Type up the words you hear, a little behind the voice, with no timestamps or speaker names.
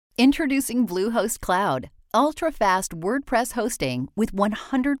Introducing Bluehost Cloud, ultra-fast WordPress hosting with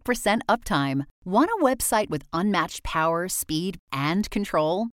 100% uptime. Want a website with unmatched power, speed, and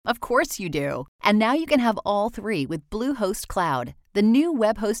control? Of course you do. And now you can have all three with Bluehost Cloud, the new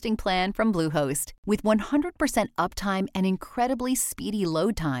web hosting plan from Bluehost. With 100% uptime and incredibly speedy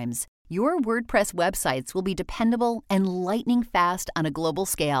load times, your WordPress websites will be dependable and lightning fast on a global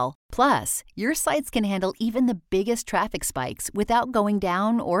scale. Plus, your sites can handle even the biggest traffic spikes without going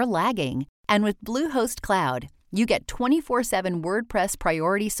down or lagging. And with Bluehost Cloud, you get 24/7 WordPress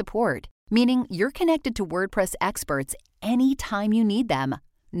priority support, meaning you're connected to WordPress experts anytime you need them.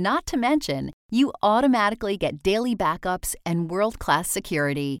 Not to mention, you automatically get daily backups and world-class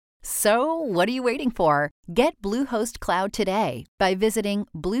security. So, what are you waiting for? Get Bluehost Cloud today by visiting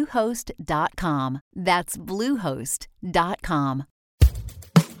Bluehost.com. That's Bluehost.com.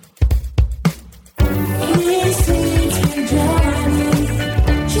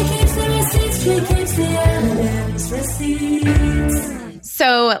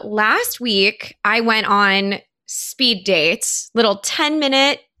 So last week, I went on speed dates, little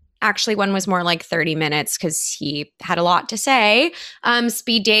 10-minute. Actually, one was more like 30 minutes because he had a lot to say.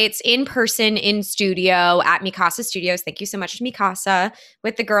 Speed dates in person, in studio at Mikasa Studios. Thank you so much to Mikasa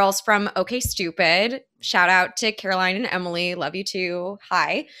with the girls from OK Stupid. Shout out to Caroline and Emily. Love you too.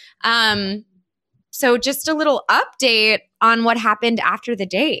 Hi. So just a little update on what happened after the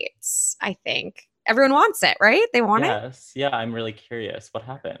dates, I think. Everyone wants it, right? They want it? Yes. Yeah, I'm really curious. What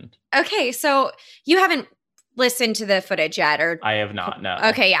happened? Okay, so you haven't listened to the footage yet, or I have not, no.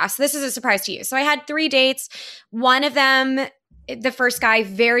 Okay, yeah. So this is a surprise to you. So I had 3 dates. One of them, the first guy,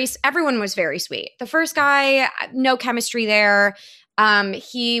 everyone was very sweet. The first guy, no chemistry there.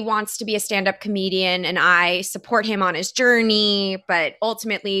 He wants to be a stand-up comedian and I support him on his journey, but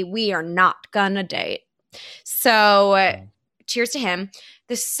ultimately we are not gonna date. So cheers to him.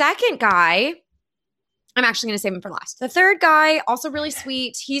 The second guy, I'm actually going to save him for last. The third guy, also really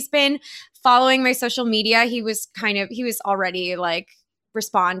sweet. He's been following my social media. He was already like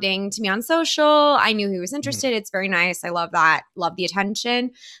responding to me on social. I knew he was interested. It's very nice. I love that. Love the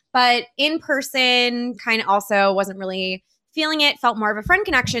attention. But in person, kind of also wasn't really feeling it. Felt more of a friend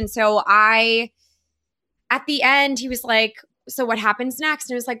connection. So at the end, he was like, so what happens next?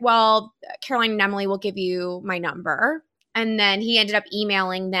 And it was like, well, Caroline and Emily will give you my number. And then he ended up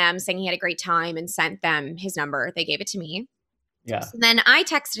emailing them saying he had a great time and sent them his number. They gave it to me. Yeah. So then I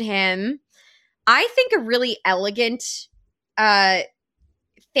texted him, I think a really elegant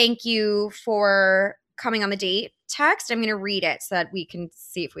thank you for coming on the date text. I'm going to read it so that we can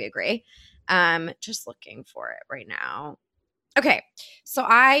see if we agree. Just looking for it right now. Okay. So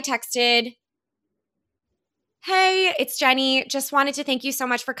I texted, hey, it's Jenny. Just wanted to thank you so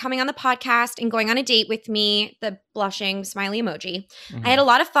much for coming on the podcast and going on a date with me. The blushing smiley emoji. I had a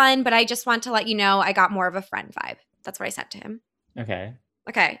lot of fun, but I just want to let you know I got more of a friend vibe. That's what I sent to him. Okay.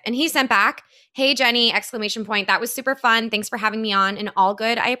 And he sent back, hey, Jenny, ! That was super fun. Thanks for having me on and all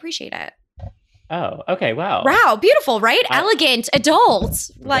good. I appreciate it. Oh, okay. Wow. Wow. Beautiful, right? Elegant,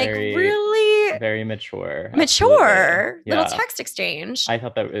 adult, like really. Very mature. Mature. Yeah. Little text exchange. I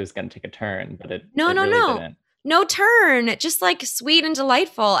thought that it was going to take a turn, but it No. didn't. No turn, just like sweet and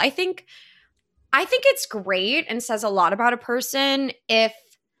delightful. I think it's great and says a lot about a person if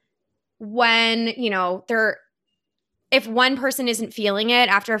if one person isn't feeling it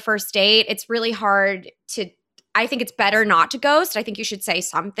after a first date, it's really hard I think it's better not to ghost. I think you should say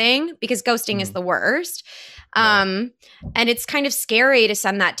something because ghosting is the worst. And it's kind of scary to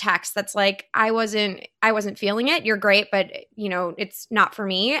send that text that's like, I wasn't feeling it. You're great, but it's not for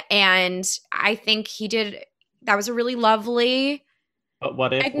me. And I think that was a really lovely but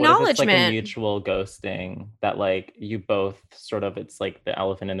what if acknowledgement. What if it's like a mutual ghosting that like you both sort of, it's like the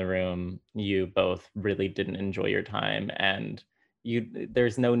elephant in the room. You both really didn't enjoy your time and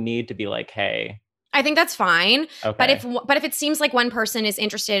there's no need to be like, hey. I think that's fine. Okay. But if it seems like one person is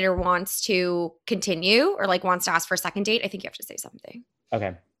interested or wants to continue or like wants to ask for a second date, I think you have to say something.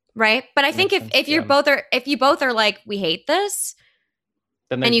 Okay. Right? But I think if you both are like, we hate this,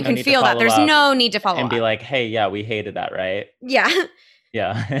 and you can feel that, there's no need to follow up. And be like, hey, yeah, we hated that, right? Yeah.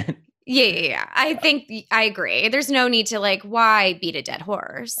 Yeah. Yeah. I think I agree. There's no need to like, why beat a dead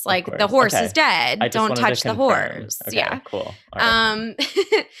horse? Like the horse is dead. Don't touch the horse. Okay, yeah. Cool. Right.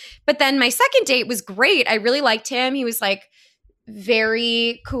 But then my second date was great. I really liked him. He was like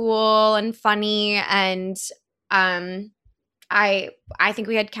very cool and funny. And I think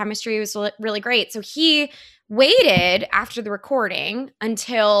we had chemistry. It was really great. So he waited after the recording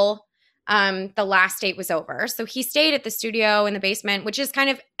until the last date was over. So he stayed at the studio in the basement, which is kind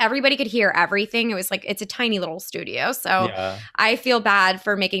of everybody could hear everything. It was like it's a tiny little studio. So Yeah. I feel bad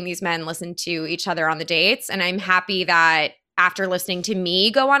for making these men listen to each other on the dates. And I'm happy that after listening to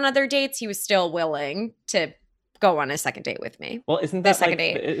me go on other dates, he was still willing to go on a second date with me. Well, isn't The that second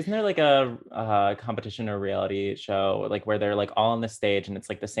like, date. isn't there like a competition or reality show like where they're like all on the stage and it's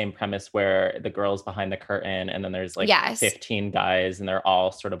like the same premise where the girl's behind the curtain and then there's like Yes. 15 guys and they're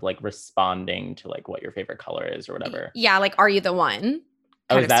all sort of like responding to like what your favorite color is or whatever. Yeah, like Are You the One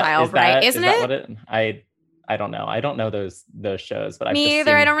Oh, kind of style, right? Isn't that it? what it? I don't know. I don't know those shows, but I've Me just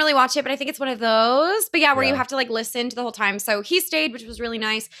either. I seen- don't really watch it, but I think it's one of those. But yeah, where you Yeah. have to like listen to the whole time. So he stayed, which was really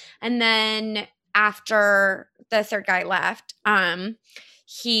nice. And then after the third guy left,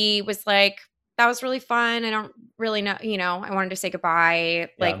 he was like, that was really fun. I don't really know, I wanted to say goodbye,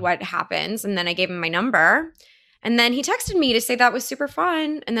 like Yeah. what happens. And then I gave him my number. And then he texted me to say that was super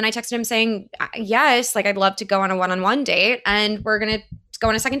fun. And then I texted him saying, yes, like I'd love to go on a one-on-one date. And we're going to go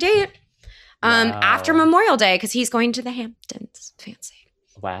on a second date after Wow. Memorial Day because he's going to the Hamptons. Fancy.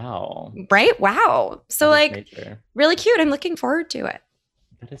 Wow. Right? Wow. So That is like major. really cute. I'm looking forward to it.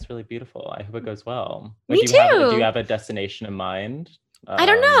 That is really beautiful. I hope it goes well. Me do you too. have a destination in mind? I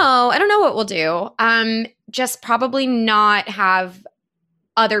don't know. I don't know what we'll do. Just probably not have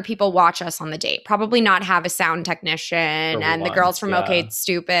other people watch us on the date. Probably not have a sound technician and the girls once, from yeah. OK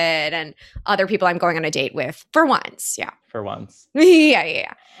Stupid and other people I'm going on a date with for once. Yeah. For once.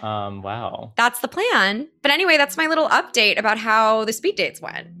 Yeah. Wow. That's the plan. But anyway, that's my little update about how the speed dates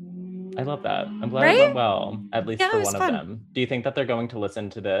went. I love that. I'm glad Right? it went well, at least Yeah, it for was one fun. of them. Do you think that they're going to listen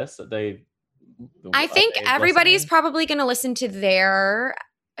to this? I think everybody's probably going to listen to their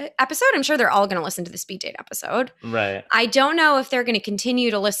episode. I'm sure they're all going to listen to the speed date episode. Right. I don't know if they're going to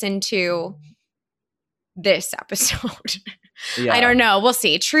continue to listen to this episode. Yeah. I don't know. We'll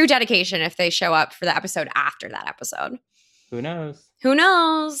see. True dedication if they show up for the episode after that episode. Who knows? Who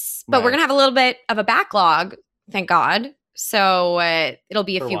knows? But we're Right. going to have a little bit of a backlog, thank God. So it'll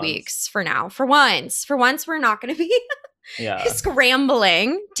be a For few once. weeks for now. For once, we're not going to be Yeah.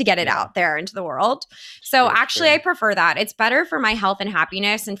 scrambling to get it Yeah. out there into the world. So True, actually, true. I prefer that. It's better for my health and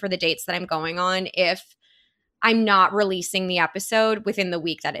happiness and for the dates that I'm going on if I'm not releasing the episode within the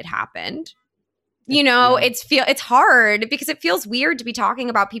week that it happened. Yeah. It's hard because it feels weird to be talking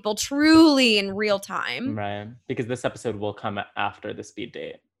about people truly in real time. Right. Because this episode will come after the speed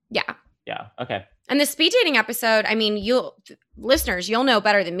date. Yeah. Yeah. Okay. And the speed dating episode, I mean, you'll know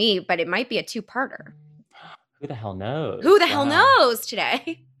better than me, but it might be a two-parter. Who the hell knows? Who the hell Wow. knows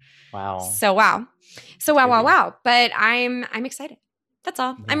today? Wow. So wow. Crazy. But I'm excited. That's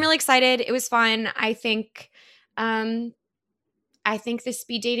all. I'm Yeah. really excited. It was fun. I think the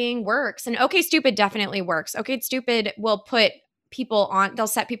speed dating works. And OK Stupid definitely works. OK Stupid will put people on, they'll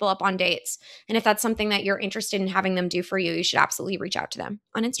set people up on dates. And if that's something that you're interested in having them do for you, you should absolutely reach out to them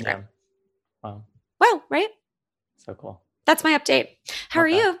on Instagram. Yeah. Wow. Well, right? So cool. That's my update. How are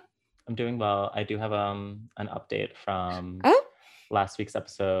Okay. you? I'm doing well. I do have an update from Oh, last week's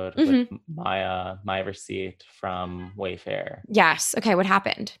episode with Maya Receipt from Wayfair. yes. Okay. What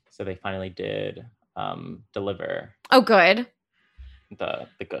happened? So they finally did deliver Oh, good. the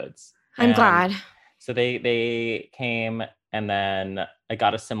goods. I'm And glad. So they came, and then I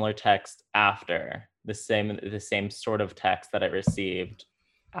got a similar text after the same sort of text that I received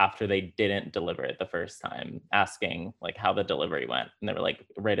after they didn't deliver it the first time, asking like how the delivery went, and they were like,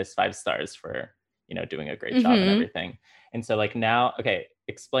 rate us 5 stars for doing a great job and Mhm. everything. And so like now, okay,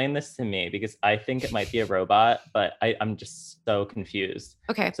 explain this to me because I think it might be a robot, but I'm just so confused.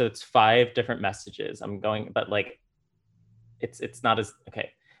 Okay. So it's 5 different messages. But like it's not as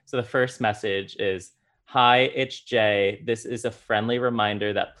okay. So the first message is, "Hi, it's Jay. This is a friendly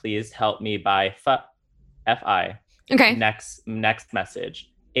reminder that please help me buy FI." Okay. Next message.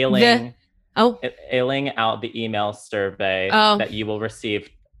 Ailing out the email survey Oh. that you will receive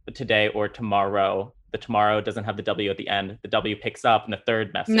today or tomorrow. The tomorrow doesn't have the W at the end. The W picks up in the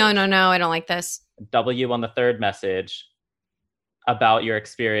third message. No. I don't like this. W on the third message about your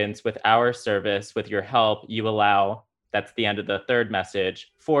experience with our service. With your help, you allow. That's the end of the third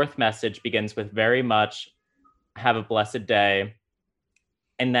message. Fourth message begins with very much. Have a blessed day.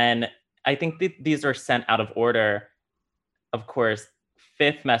 And then I think these are sent out of order. Of course,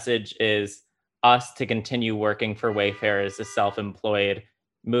 fifth message is us to continue working for Wayfair as a self-employed.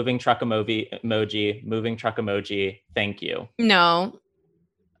 Moving truck emoji, moving truck emoji. Thank you. No.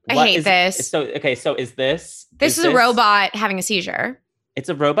 I What hate is- this. So is this? This is a robot having a seizure. It's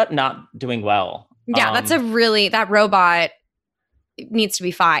a robot not doing well. Yeah, that robot needs to be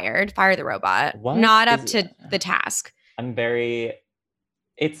fired. Fire the robot. What Not up is- to the task. I'm very.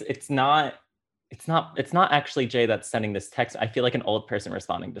 it's not actually Jay that's sending this text. I feel like an old person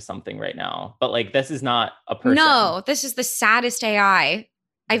responding to something right now. But like this is not a person. No, this is the saddest AI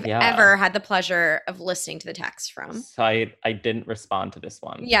I've Yeah. ever had the pleasure of listening to the text from. So I didn't respond to this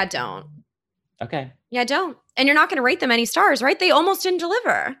one. Yeah, don't. Okay. Yeah, don't. And you're not going to rate them any stars, right? They almost didn't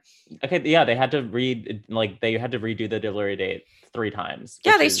deliver. Okay, yeah, they had to redo the delivery date 3 times.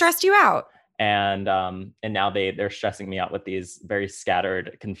 Yeah, they stressed you out. And now they're stressing me out with these very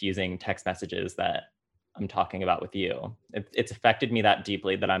scattered, confusing text messages that I'm talking about with you. It's affected me that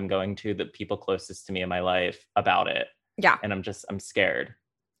deeply that I'm going to the people closest to me in my life about it. Yeah. And I'm scared.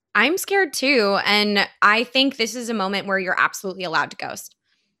 I'm scared too. And I think this is a moment where you're absolutely allowed to ghost.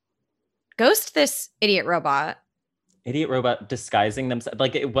 Ghost this idiot robot. Idiot robot disguising themselves.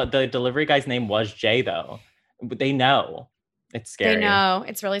 What the delivery guy's name was Jay, though. They know. It's scary. They know.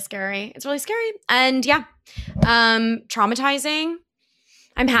 It's really scary. It's really scary. And yeah, traumatizing.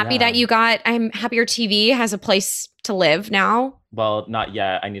 I'm happy that I'm happy your TV has a place to live now. Well, not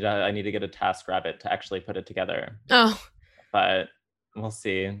yet. I need to get a TaskRabbit to actually put it together. Oh. But we'll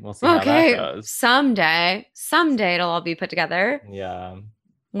see. We'll see how that goes. Someday it'll all be put together. Yeah.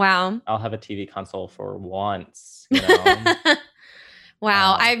 Wow. I'll have a TV console for once. You know?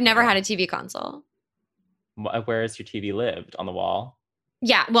 Wow. I've never had a TV console. Where has your TV lived? On the wall?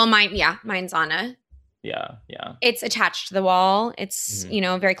 Yeah. Well, mine's on a. Yeah. It's attached to the wall. It's,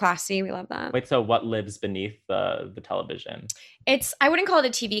 very classy. We love that. Wait, so what lives beneath the television? I wouldn't call it a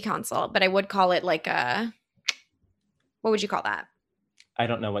TV console, but I would call it like what would you call that? I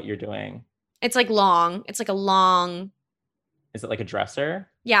don't know what you're doing. It's like long. It's like a long. Is it like a dresser?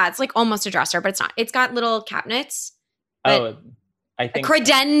 Yeah, it's like almost a dresser, but it's not. It's got little cabinets. Oh, I think. A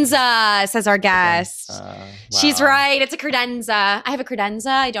credenza, says our guest. Wow. She's right. It's a credenza. I have a credenza.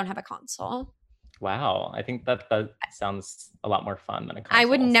 I don't have a console. Wow. I think that sounds a lot more fun than a console. I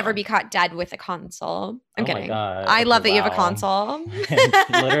would never be caught dead with a console. I'm kidding. My God. I love that you have a console.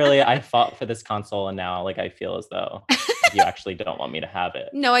 Literally, I fought for this console and now I feel as though you actually don't want me to have it.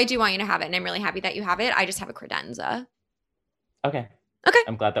 No, I do want you to have it. And I'm really happy that you have it. I just have a credenza. Okay.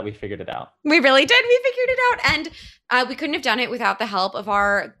 I'm glad that we figured it out. We really did. We figured it out. And we couldn't have done it without the help of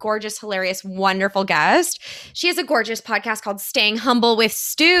our gorgeous, hilarious, wonderful guest. She has a gorgeous podcast called Staying Humble with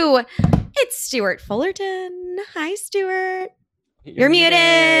Stu. It's Stuart Fullerton. Hi, Stuart. You're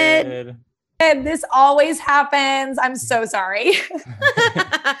muted. This always happens. I'm so sorry.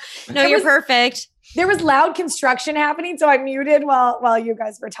 No, you're perfect. There was loud construction happening, so I muted while you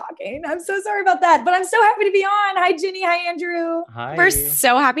guys were talking. I'm so sorry about that, but I'm so happy to be on. Hi, Ginny. Hi, Andrew. Hi. We're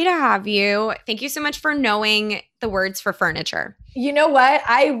so happy to have you. Thank you so much for knowing the words for furniture. You know what?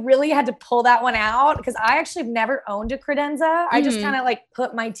 I really had to pull that one out because I actually have never owned a credenza. I just kind of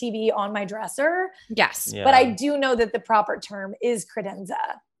put my TV on my dresser. Yes. Yeah. But I do know that the proper term is credenza.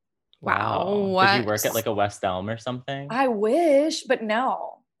 Wow. Did you work at a West Elm or something? I wish, but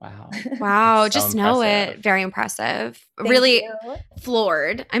no. Wow. So just know impressive. it. Very impressive. Thank Really you.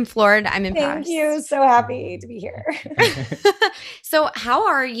 floored. I'm floored. I'm impressed. Thank you. So happy to be here. So how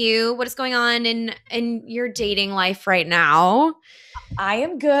are you? What is going on in your dating life right now? I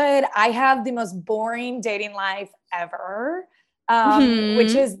am good. I have the most boring dating life ever,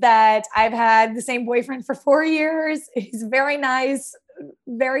 which is that I've had the same boyfriend for 4 years. He's very nice,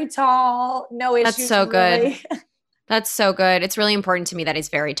 very tall, no issues. That's so really. good. That's so good. It's really important to me that he's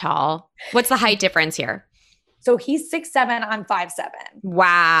very tall. What's the height difference here? So he's 6'7", I'm 5'7".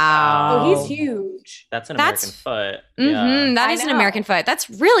 Wow. So he's huge. That's an American foot. That I is an know. American foot. That's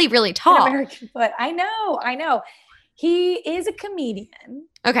really, really tall. An American foot. I know. He is a comedian.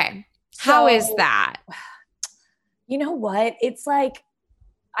 Okay. How is So- that? You know what? It's like,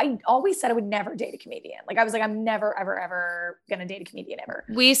 I always said I would never date a comedian. I was like, I'm never, ever, ever going to date a comedian ever.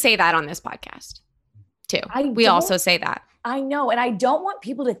 We say that on this podcast too. We don't- also say that. I know. And I don't want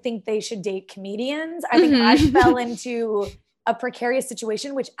people to think they should date comedians. I think I fell into a precarious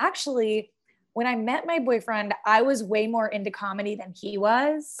situation, which actually, when I met my boyfriend, I was way more into comedy than he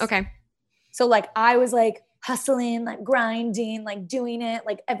was. Okay. So I was hustling, grinding, doing it,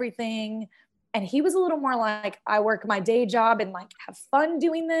 everything. And he was a little more I work my day job and have fun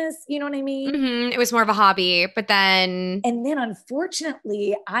doing this. You know what I mean? It was more of a hobby, but then. And then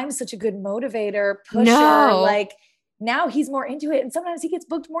unfortunately, I'm such a good motivator, pusher. No. Now he's more into it. And sometimes he gets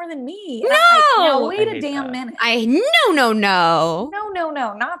booked more than me. And No. I'm now, wait I a hate damn that. minute. No. No,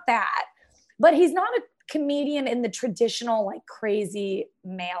 not that. But he's not a comedian in the traditional, crazy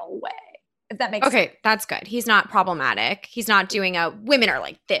male way, if that makes sense. Okay, that's good. He's not problematic. He's not doing women are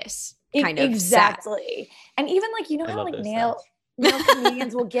like this kind of set. Exactly. And even I how love those male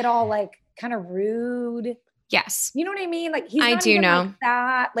comedians will get all kind of rude. Yes. You know what I mean? Like he's I not do even know. like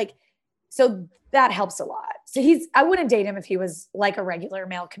that. Like, so that helps a lot. So I wouldn't date him if he was like a regular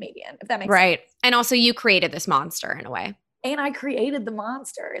male comedian, if that makes sense. Right. And also you created this monster in a way. And I created the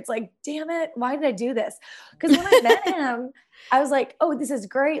monster. It's like, damn it, why did I do this? Because when I met him, I was like, oh, this is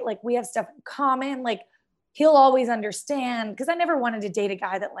great. Like we have stuff in common. Like he'll always understand. Because I never wanted to date a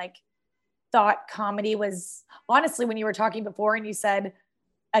guy that like thought comedy was, honestly, when you were talking before and you said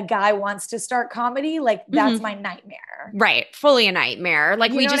a guy wants to start comedy, like that's my nightmare. Right. Fully a nightmare.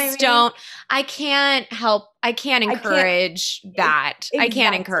 Like You we know just what I mean? don't, I can't encourage that. I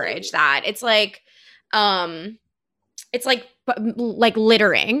can't encourage that. It's like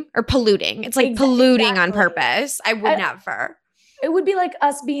littering or polluting. It's like polluting on purpose. I would never. It would be like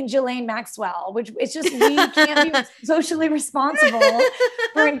us being Ghislaine Maxwell, which it's just, we can't be socially responsible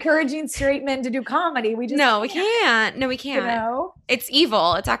for encouraging straight men to do comedy. We just we can't. No, we can't. You know? It's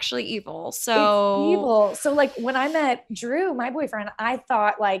evil. It's actually evil. So it's evil. So like when I met Drew, my boyfriend, I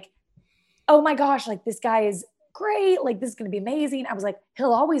thought like, oh my gosh, like this guy is great. Like this is going to be amazing. I was like,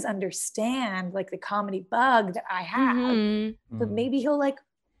 he'll always understand like the comedy bug that I have, but maybe he'll like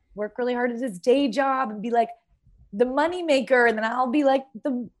work really hard at his day job and be like the money maker. And then I'll be like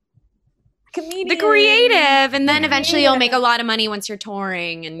the comedian, the creative. And then eventually you'll make a lot of money once you're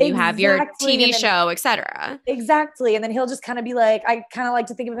touring and you have your TV show, etc. Exactly. And then he'll just kind of be like, I kind of like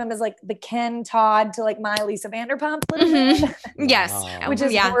to think of him as like the Ken Todd to like my Lisa Vanderpump. Yes. Which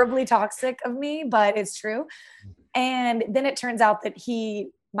is horribly toxic of me, but it's true. And then it turns out that he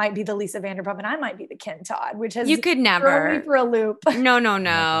might be the Lisa Vanderpump and I might be the Ken Todd, which has you could never thrown me for a loop.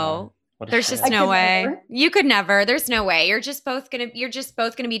 No. There's just no way. Never. You could never. There's no way. You're just both gonna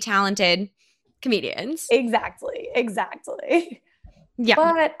be talented comedians. Exactly. Yeah.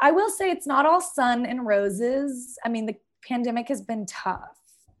 But I will say it's not all sun and roses. I mean, the pandemic has been tough.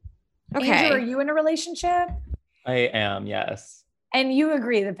 Okay. Andrew, are you in a relationship? I am, yes. And you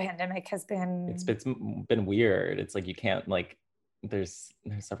agree the pandemic has been... It's been weird. It's like you can't like, there's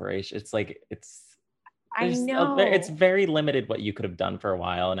separation. It's like, I know. It's very limited what you could have done for a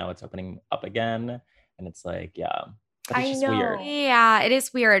while. And now it's opening up again. And it's like, yeah. But it's just weird. Yeah, it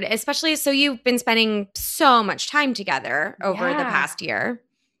is weird. Especially, so you've been spending so much time together over the past year.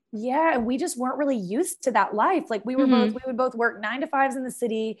 Yeah, and we just weren't really used to that life. Like we would both work 9 to 5s in the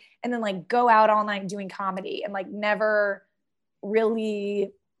city and then like go out all night doing comedy and like never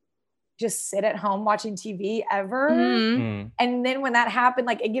really just sit at home watching TV ever. And then when that happened,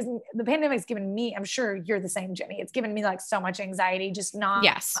 like the pandemic's given me, I'm sure you're the same, Jenny. It's given me like so much anxiety, just not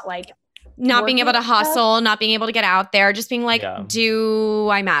being able to hustle, not being able to get out there, just being like, do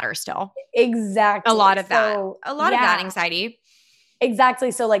I matter still? Exactly. A lot of that anxiety.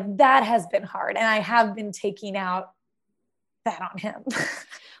 Exactly. So like that has been hard. And I have been taking out that on him.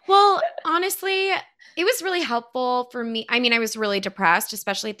 Well, honestly, it was really helpful for me. I mean, I was really depressed,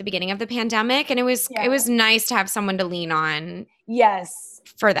 especially at the beginning of the pandemic. And it was nice to have someone to lean on. Yes.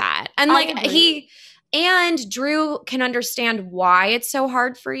 For that. And like Drew can understand why it's so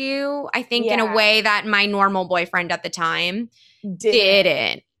hard for you. I think in a way that my normal boyfriend at the time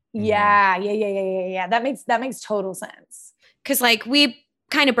didn't. Yeah. That makes total sense. Cause like we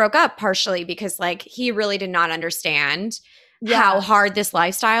kind of broke up partially because like he really did not understand how hard this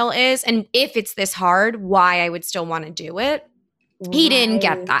lifestyle is. And if it's this hard, why I would still want to do it. He didn't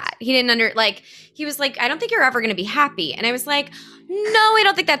get that. He didn't he was like, I don't think you're ever going to be happy. And I was like, no, I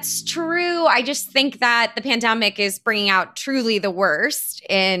don't think that's true. I just think that the pandemic is bringing out truly the worst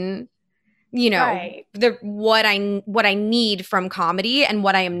in, what I need from comedy and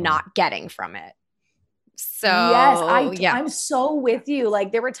what I am not getting from it. So yes, I'm so with you.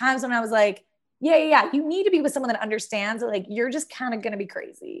 Like there were times when I was like, yeah. You need to be with someone that understands that like you're just kind of going to be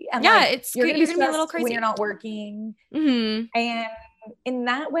crazy. And you're going to be a little crazy when you're not working. And in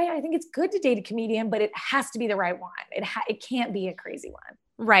that way, I think it's good to date a comedian, but it has to be the right one. It can't be a crazy one.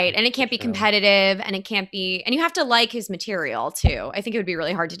 Right. And it can't be competitive and and you have to like his material too. I think it would be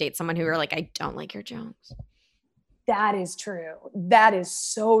really hard to date someone who you're like, I don't like your jokes. That is true. That is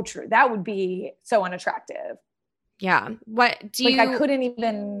so true. That would be so unattractive. Yeah. What do I couldn't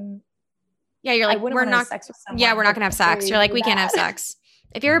even... Yeah, you're like, we're not sex with someone. Yeah, we're not gonna have sex. You're like, we can't have sex.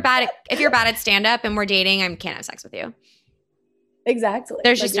 If you're bad at stand-up and we're dating, I can't have sex with you. Exactly.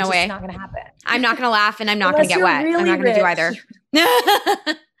 There's just no way. It's not gonna happen. I'm not gonna laugh and I'm not gonna get wet. I'm not gonna do either. Then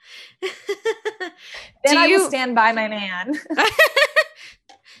I will stand by my man.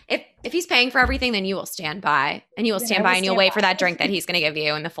 If he's paying for everything, then you will stand by. And you will stand by and you'll wait for that drink that he's going to give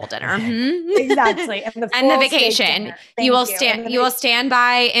you and the full dinner. Exactly. And the vacation. You will stand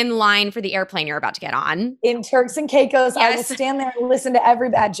by in line for the airplane you're about to get on. In Turks and Caicos, I will stand there and listen to every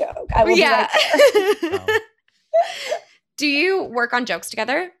bad joke. I will be right there. Do you work on jokes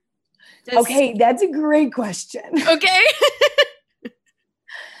together? Okay, that's a great question. Okay.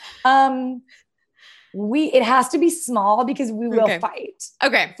 It has to be small because we will fight.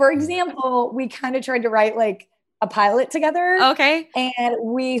 Okay. For example, we kind of tried to write like a pilot together. Okay. And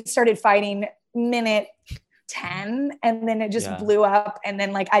we started fighting minute 10 and then it just blew up. And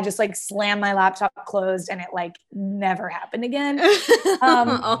then like, I just like slammed my laptop closed and it like never happened again.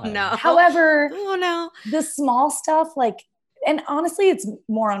 Oh no. However, oh no, the small stuff, like, and honestly, it's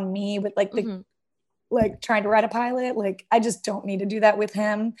more on me with like the, like trying to write a pilot. Like, I just don't need to do that with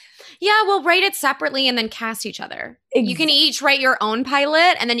him. Yeah. We'll write it separately and then cast each other. You can each write your own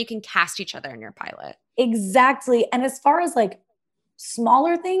pilot and then you can cast each other in your pilot. Exactly. And as far as like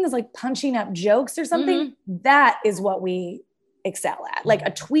smaller things, like punching up jokes or something, that is what we excel at. Like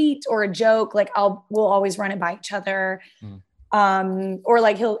a tweet or a joke, like we'll always run it by each other. Or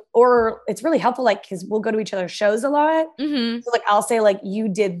like it's really helpful, like, cause we'll go to each other's shows a lot. So like, I'll say like, you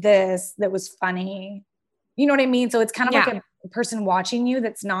did this, that was funny. You know what I mean? So it's kind of like a person watching you.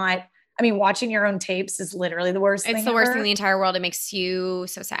 That's not, I mean, watching your own tapes is literally the worst thing. It's the worst thing in the entire world. It makes you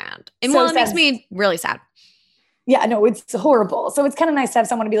so sad. And it makes me really sad. Yeah, no, it's horrible. So it's kind of nice to have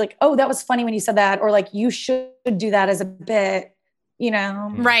someone to be like, oh, that was funny when you said that. Or like, you should do that as a bit, you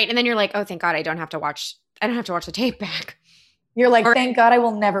know? Right. And then you're like, oh, thank God I don't have to watch the tape back. You're like, thank God I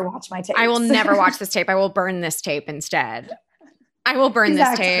will never watch my tape. I will never watch this tape. I will burn this tape instead. I will burn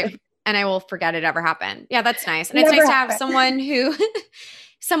this tape and I will forget it ever happened. Yeah, that's nice. And it's nice to have someone who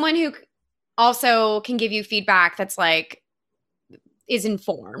also can give you feedback that's like, is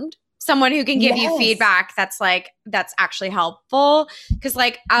informed. Someone who can give you feedback that's actually helpful. Cause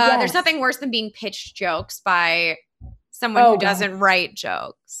like, there's nothing worse than being pitched jokes by someone who doesn't write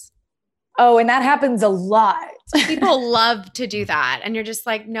jokes. Oh, and that happens a lot. People love to do that. And you're just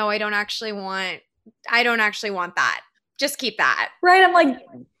like, no, I don't actually want that. Just keep that. Right. I'm like,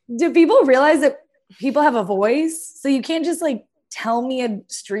 do people realize that people have a voice? So you can't just like tell me a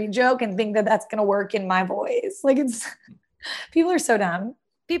street joke and think that that's going to work in my voice. Like people are so dumb.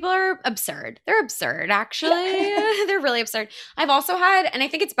 People are absurd. They're absurd, actually. They're really absurd. I've also had, and I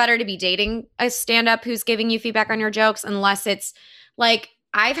think it's better to be dating a stand-up who's giving you feedback on your jokes, unless it's like,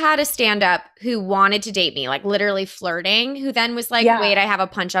 I've had a stand-up who wanted to date me, like literally flirting, who then was like, wait, I have a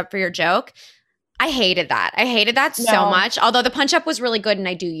punch-up for your joke. I hated that. So much, although the punch-up was really good and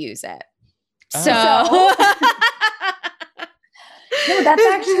I do use it. So no, that's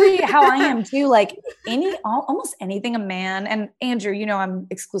actually how I am too. Like almost anything a man, and Andrew, you know, I'm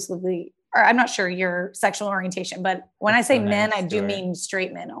not sure your sexual orientation, but when I say men, I do mean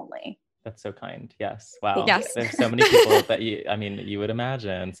straight men only. That's so kind. Yes. Wow. Yes. There's so many people that you would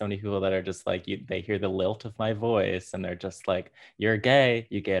imagine so many people that are just like, they hear the lilt of my voice and they're just like, you're gay,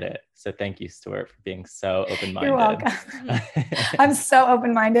 you get it. So thank you, Stuart, for being so open-minded. You're welcome. I'm so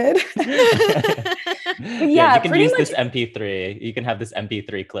open-minded. Yeah, you can use this MP3. You can have this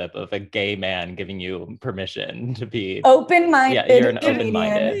MP3 clip of a gay man giving you permission to be open-minded. Yeah, you're an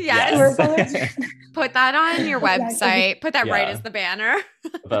open-minded. Yes. Put that on your website. Put that right as the banner.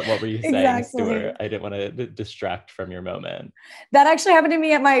 But what were you saying, Stuart? I didn't want to distract from your moment. That actually happened to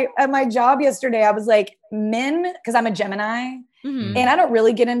me at my job yesterday. I was like, men, because I'm a Gemini. And I don't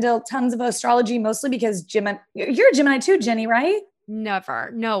really get into tons of astrology, mostly because you're a Gemini too, Jenny, right?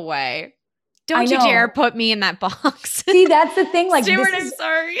 Never. No way. Don't you dare put me in that box. See, that's the thing. Like, Stuart, I'm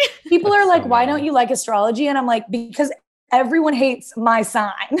sorry. People are like, why don't you like astrology? And I'm like, because everyone hates my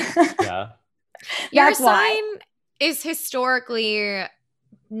sign. Yeah. Your sign is historically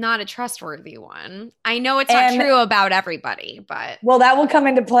not a trustworthy one. I know it's not true about everybody, but. Well, that will come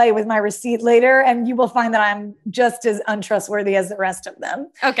into play with my receipt later, and you will find that I'm just as untrustworthy as the rest of them.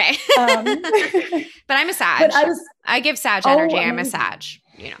 Okay. But I'm a Sag. But I give Sag energy. I'm a Sag,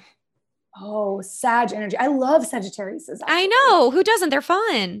 you know. Oh, Sag energy. I love Sagittarius. I know. Who doesn't? They're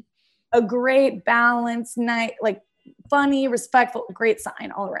fun. A great balance, night, like funny, respectful, great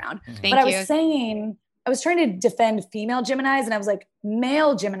sign all around. Thank you. I was trying to defend female Geminis, and I was like,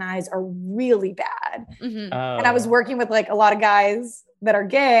 male Geminis are really bad. Mm-hmm. And I was working with like a lot of guys that are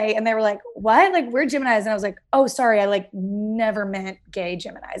gay, and they were like, what? Like, we're Geminis. And I was like, oh, sorry. I like never meant gay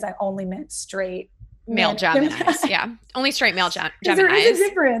Geminis. I only meant straight male Geminis. Yeah. Only straight male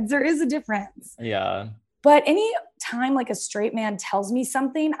Geminis. There is a difference. Yeah. But any time like a straight man tells me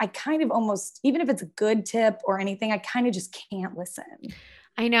something, I kind of almost, even if it's a good tip or anything, I kind of just can't listen.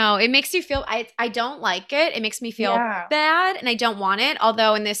 I know. It makes you feel, I don't like it. It makes me feel bad and I don't want it.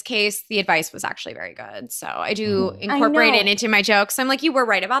 Although in this case, the advice was actually very good. So I do incorporate it into my jokes. I'm like, you were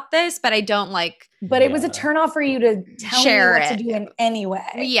right about this, but I don't like. But it was a turnoff for you to tell me what to do in any way.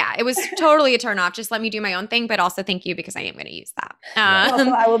 Yeah, it was totally a turnoff. Just let me do my own thing, but also thank you because I am going to use that.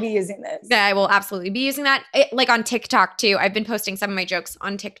 Also, I will be using this. Yeah, I will absolutely be using that. Like on TikTok too. I've been posting some of my jokes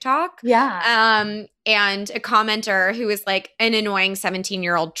on TikTok. Yeah. And a commenter who is like an annoying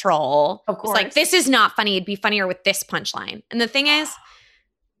 17-year-old troll of course. was like, this is not funny. It'd be funnier with this punchline. And the thing is,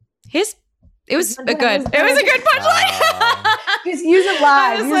 it was a good punchline. Just use it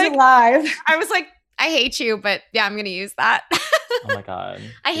live. I was like, I hate you, but yeah, I'm going to use that. Oh my God.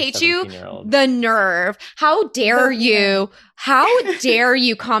 I hate you. The nerve. How dare you? How dare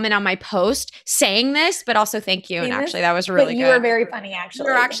you comment on my post saying this, but also thank you. And actually, that was really good. You were very funny,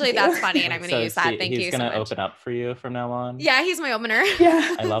 actually. That's funny. And I'm going to use that. Thank you so much. He's going to open up for you from now on? Yeah, he's my opener.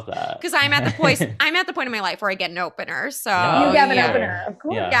 Yeah. I love that. Because I'm at the point in my life where I get an opener. So you have an opener, of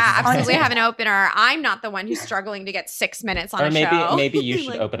course. Yeah, absolutely have an opener. I'm not the one who's struggling to get 6 minutes on a show. Maybe you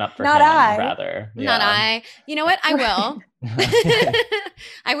should open up for him rather. Not I. You know what? I will.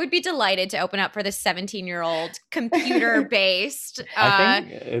 I would be delighted to open up for this 17-year-old computer-based, I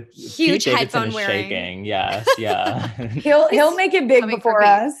think huge headphone wearing. Shaking. Yes, yeah. he'll make it big before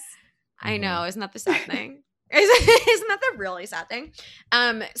us. I know. Isn't that the sad thing? Isn't that the really sad thing?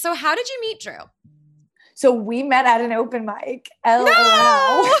 So how did you meet Drew? So we met at an open mic.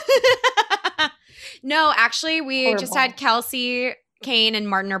 No, actually, we just had Kelsey Kane and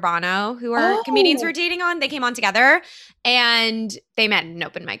Martin Urbano, who are comedians we're dating on. They came on together and they met at an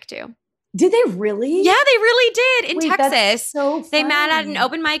open mic too. Did they really? Yeah, they really did in Texas. That's so funny. They met at an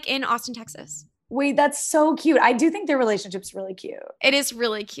open mic in Austin, Texas. Wait, that's so cute. I do think their relationship's really cute. It is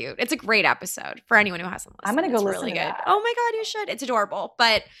really cute. It's a great episode for anyone who hasn't listened. I'm going to go listen really to good. that. Oh my God, you should. It's adorable.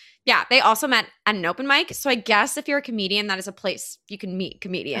 But yeah, they also met at an open mic. So I guess if you're a comedian, that is a place you can meet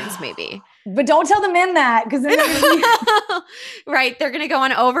comedians maybe. But don't tell the men that because then right. They're going to go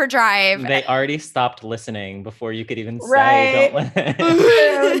on overdrive. They already stopped listening before you could even say,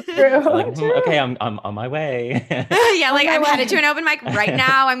 True. Like, okay, I'm on my way. Yeah, like I'm headed to an open mic right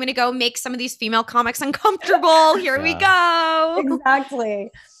now. I'm going to go make some of these female comics uncomfortable. Here we go. Exactly.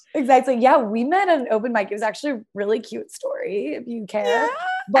 Yeah, we met at an open mic. It was actually a really cute story, if you care. Yeah,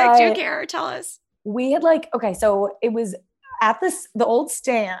 but I do care. Tell us. We had so it was at the old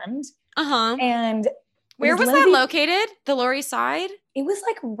stand. And where was that located? The Lower East Side? It was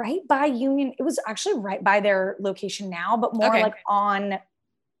like right by Union. It was actually right by their location now, but more like on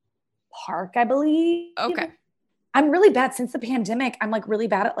Park, I believe. Okay. I'm really bad since the pandemic. I'm like really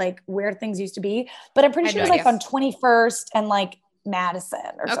bad at like where things used to be, but I'm pretty sure it was like on 21st and like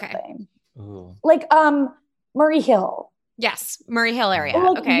Madison or something. Ooh. Like Murray Hill. Yes, Murray Hill area.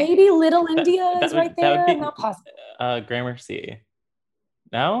 Or like maybe Little India is right there. That would be, not possible. Gramercy.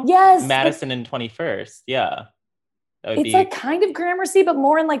 No? Yes. Madison and 21st. Yeah. It's like kind of Gramercy, but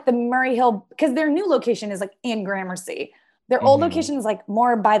more in like the Murray Hill, because their new location is like in Gramercy. Their old location is like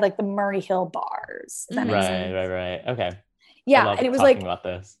more by like the Murray Hill bars. If that makes sense. Right. Okay. Yeah, and it was like about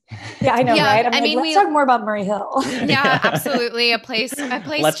this. Yeah, I know, right? Let's talk more about Murray Hill. Yeah, absolutely. A place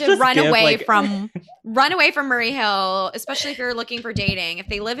to run away from Murray Hill, especially if you're looking for dating. If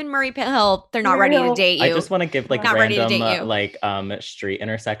they live in Murray Hill, they're not ready to date you. I just want to give like random street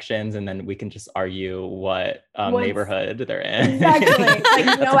intersections, and then we can just argue what neighborhood they're in. Exactly.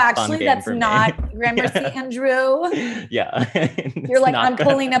 Like no, actually, that's not Gramercy, Andrew. Yeah, you're like I'm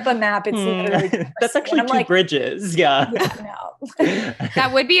pulling up a map. It's literally that's actually two bridges. Yeah.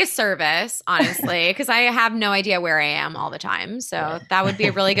 That would be a service, honestly, because I have no idea where I am all the time. So that would be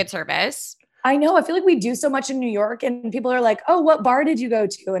a really good service. I know. I feel like we do so much in New York and people are like, oh, what bar did you go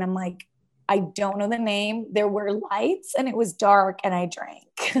to? And I'm like, I don't know the name. There were lights and it was dark and I drank.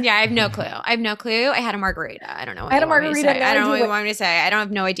 Yeah, I have no clue. I had a margarita. I don't know. I had a margarita. I don't know what you want me to say. I don't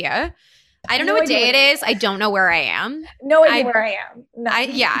have no idea. I don't know what day it is. I don't know where I am. No idea where I am.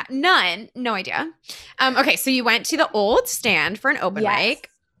 None. No idea. Okay, so you went to the old stand for an open mic.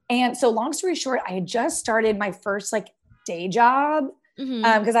 And so long story short, I had just started my first like day job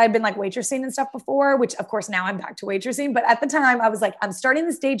because I had been like waitressing and stuff before, which of course now I'm back to waitressing. But at the time I was like, I'm starting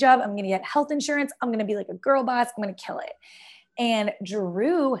this day job. I'm going to get health insurance. I'm going to be like a girl boss. I'm going to kill it. And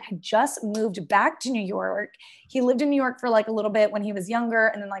Drew had just moved back to New York. He lived in New York for like a little bit when he was younger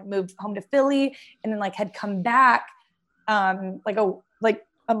and then like moved home to Philly and then like had come back like a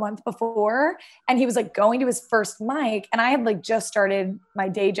month before. And he was like going to his first mic. And I had like just started my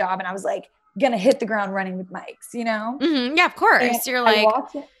day job and I was like going to hit the ground running with mics, you know? Mm-hmm. Yeah, of course. And you're like,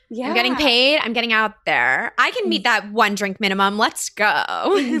 Yeah. I'm getting paid. I'm getting out there. I can meet that 1 drink minimum. Let's go.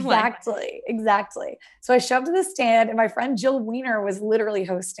 Exactly. So I show up to the stand and my friend Jill Wiener was literally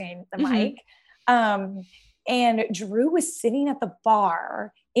hosting the mic. And Drew was sitting at the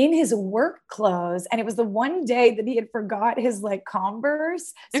bar in his work clothes. And it was the one day that he had forgot his like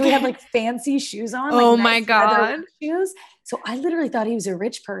Converse. So he had like fancy shoes on. Like, oh nice my God. shoes. So I literally thought he was a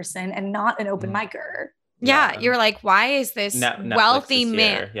rich person and not an open micer. Yeah. You're like, why is this wealthy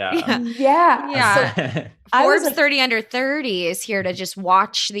man? Yeah. So Forbes 30 under 30 is here to just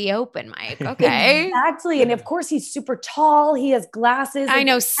watch the open mic. Okay. Exactly. And of course he's super tall. He has glasses. I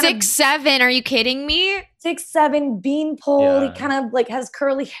know. 6'7". Are you kidding me? 6'7", beanpole. He kind of like has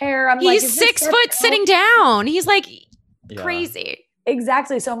curly hair. He's 6 foot sitting down. He's like crazy.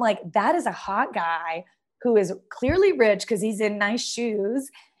 Exactly. So I'm like, that is a hot guy who is clearly rich because he's in nice shoes.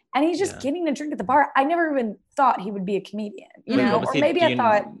 And he's just getting a drink at the bar. I never even thought he would be a comedian, you know? Or maybe I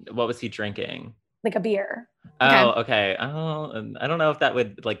thought. What was he drinking? Like a beer. Oh, okay. Oh, I don't know if that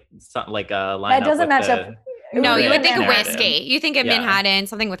would like a line. That doesn't match up. No, you would think of whiskey. You think of Manhattan,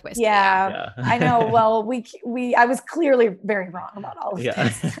 something with whiskey. Yeah. I know. Well, I was clearly very wrong about all of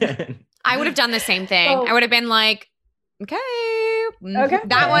this. I would have done the same thing. I would have been like, okay,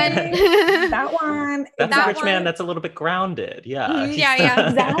 that one. That's a rich man that's a little bit grounded. Yeah.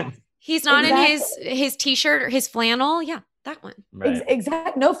 Exactly. He's not in his t-shirt or his flannel. Yeah, that one. Right.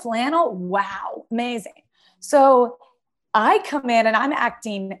 Exactly. No flannel. Wow. Amazing. So I come in and I'm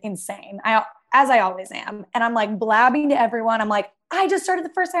acting insane. As I always am. And I'm like blabbing to everyone. I'm like, I just started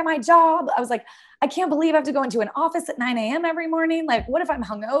the first day of my job. I was like, I can't believe I have to go into an office at 9 a.m. every morning. Like, what if I'm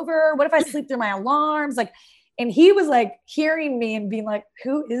hungover? What if I sleep through my alarms? Like, and he was like hearing me and being like,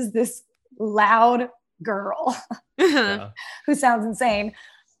 who is this loud girl who sounds insane?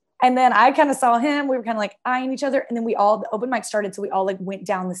 And then I kind of saw him. We were kind of like eyeing each other. And then the open mic started. So we all like went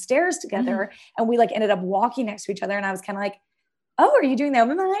down the stairs together and we like ended up walking next to each other. And I was kind of like, oh, are you doing the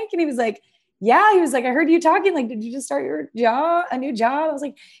open mic? And he was like, yeah. He was like, I heard you talking. Like, did you just start a new job? I was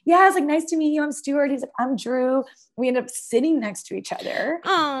like, yeah. I was like, nice to meet you. I'm Stuart. He's like, I'm Drew. We ended up sitting next to each other.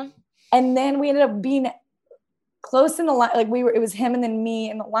 Oh. And then we ended up being close in the line. Like it was him and then me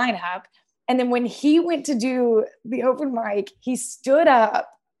in the lineup. And then when he went to do the open mic, he stood up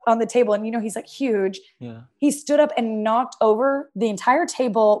on the table and, you know, he's like huge. Yeah. He stood up and knocked over the entire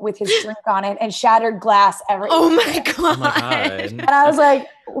table with his drink on it and shattered glass everywhere. Oh my God. Oh my God. And I was like,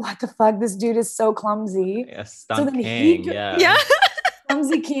 what the fuck? This dude is so clumsy. Yeah, stunt king.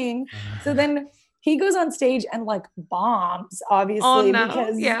 Clumsy king. So then he goes on stage and like bombs, obviously. Oh no.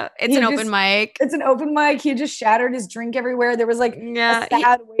 Because it's an open mic. It's an open mic. He just shattered his drink everywhere. There was like a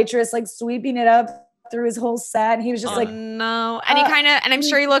sad waitress like sweeping it up through his whole set. And he was just like, no. And he kind of, and I'm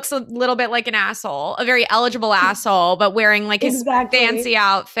sure he looks a little bit like an asshole, a very eligible asshole, but wearing like his fancy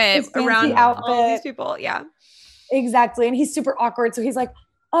outfit around all these people. Yeah. Exactly. And he's super awkward. So he's like,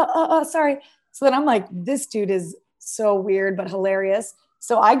 sorry. So then I'm like, this dude is so weird, but hilarious.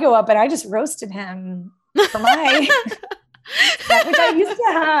 So I go up and I just roasted him for my, which I used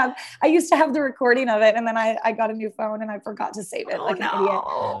to have. I used to have the recording of it. And then I got a new phone and I forgot to save it an idiot.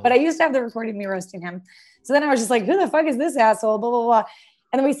 But I used to have the recording of me roasting him. So then I was just like, who the fuck is this asshole? Blah, blah, blah.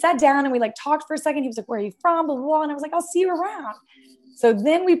 And then we sat down and we like talked for a second. He was like, where are you from? Blah, blah, blah. And I was like, I'll see you around. So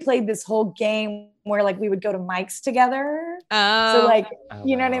then we played this whole game where like we would go to mics together. So like,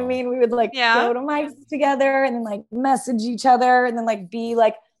 you know what I mean? We would like go to mics together and then like message each other and then like be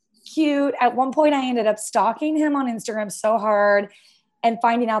like cute. At one point I ended up stalking him on Instagram so hard and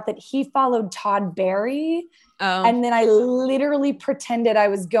finding out that he followed Todd Barry. And then I literally pretended I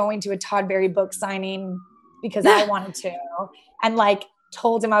was going to a Todd Barry book signing because I wanted to, and like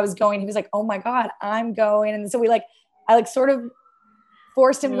told him I was going. He was like, oh my God, I'm going. And so I like sort of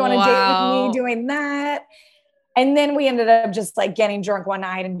forced him to go on a date with me doing that. And then we ended up just like getting drunk one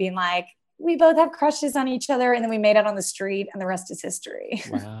night and being like, we both have crushes on each other. And then we made out on the street and the rest is history.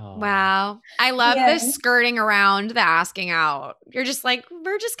 Wow. I love this skirting around the asking out. You're just like,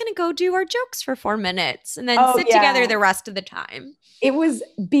 we're just going to go do our jokes for 4 minutes and then sit together the rest of the time. It was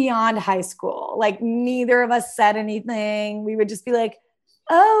beyond high school. Like neither of us said anything. We would just be like,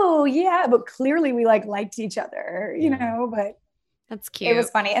 oh yeah. But clearly we like liked each other, you know, but that's cute. It was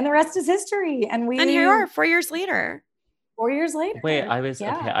funny. And the rest is history. And here you are 4 years later. 4 years later. Wait, I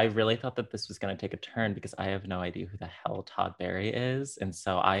really thought that this was going to take a turn because I have no idea who the hell Todd Barry is. And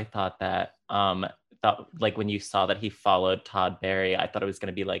so I thought that, like when you saw that he followed Todd Barry, I thought it was going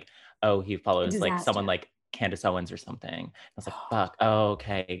to be like, oh, he follows like someone like Candace Owens or something. I was like, fuck. Oh,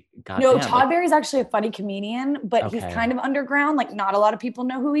 okay. No, Todd Barry's actually a funny comedian, but he's kind of underground. Like not a lot of people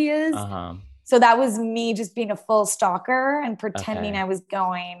know who he is. So that was me just being a full stalker and pretending Okay. I was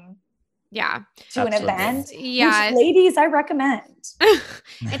going Yeah. to an Absolutely. event. Yeah. Which, ladies, I recommend.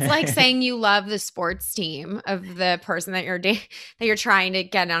 It's like saying you love the sports team of the person that you're trying to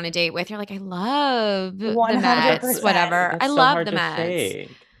get on a date with. You're like, I love the 100%. Mets, whatever. That's I so love hard the to Mets. fake.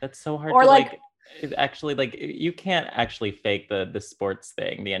 That's so hard Or to like- actually like you can't actually fake the sports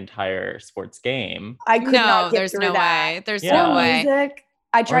thing, the entire sports game. I could No, not get there's through no that. way. There's Yeah. no Or way. music.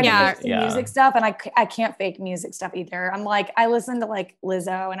 I tried Yeah. to fake some Yeah. music stuff, and I can't fake music stuff either. I'm like, I listen to like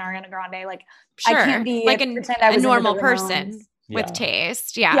Lizzo and Ariana Grande. Like, Sure. I can't be like pretend I a was into the normal Ramones. person with Yeah.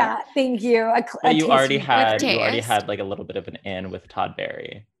 taste. Yeah. Yeah, thank you. But you already With had taste. like a little bit of an in with Todd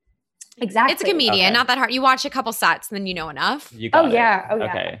Berry. exactly. It's a comedian, Okay. not that hard. You watch a couple sets and then you know enough. You got it. yeah. Oh, yeah.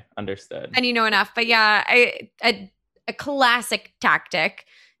 Okay, understood. And you know enough. But yeah, a classic tactic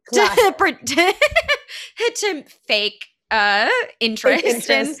Classic. to fake interest. Fake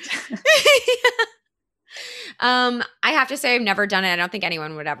interest. I have to say I've never done it. I don't think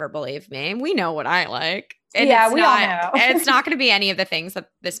anyone would ever believe me. We know what I like. And Yeah, it's we all not, know. It's not going to be any of the things that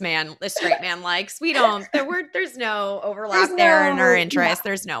this straight man likes. We don't. There's no overlap There's there in our no- interest. no.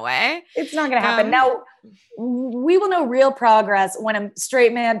 There's no way. It's not going to happen. Um, Now, we will know real progress when a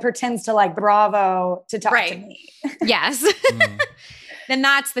straight man pretends to like Bravo to talk to Right. me. Yes. Mm. Then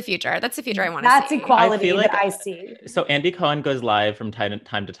that's the future. That's the future I want to That's see. equality I feel like- that I see. So Andy Cohen goes live from time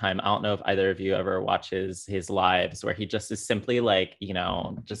to time. I don't know if either of you ever watches his lives where he just is simply like,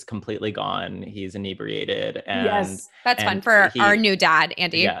 just completely gone. He's inebriated and Yes. That's fun and for he- our new dad,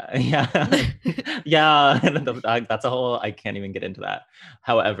 Andy. yeah. Yeah. That's a whole, I can't even get into that.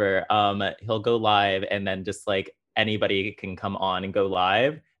 However, he'll go live and then just like anybody can come on and go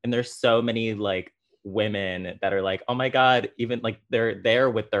live. And there's so many like women that are like, oh my God, even like they're there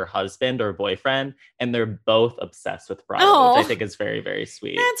with their husband or boyfriend and they're both obsessed with Bravo, which I think is very, very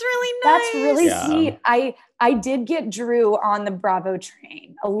sweet. That's really nice. That's really Yeah. sweet. I did get Drew on the Bravo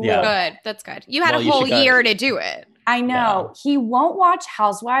train a little. Yeah. Good. That's good. You had Well, a you whole should go- year to do it. I know. He won't watch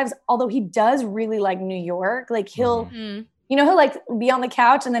Housewives, although he does really like New York. Like he'll, Mm. he'll like be on the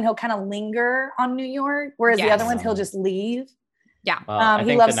couch and then he'll kind of linger on New York, whereas the Yes. other ones he'll just leave. Well, I He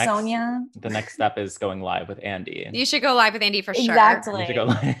think loves the next, Sonia. The next step is going live with Andy. You should go live with Andy for sure. Exactly. You should go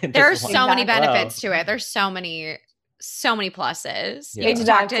live. There are Just so many Exactly. benefits to it. There's so many pluses. Yeah. You get to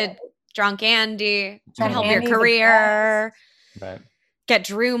talk Exactly. to drunk Andy, can Drunk help Andy, your the career, Right. get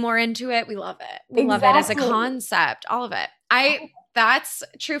Drew more into it. We love it. We love it as a Exactly. concept. All of it. That's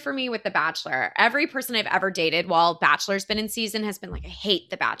true for me with The Bachelor. Every person I've ever dated while Bachelor's been in season has been like, I hate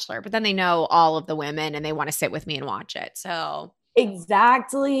The Bachelor, but then they know all of the women and they want to sit with me and watch it. So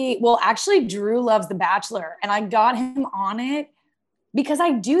Exactly. Well, actually, Drew loves The Bachelor, and I got him on it because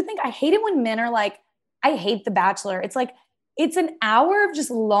I do think I hate it when men are like, I hate The Bachelor. It's like, it's an hour of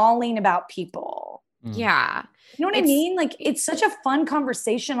just lolling about people. Mm. yeah. You know what I It's- mean? Like, it's such a fun